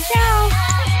off. Ciao,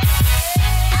 ciao.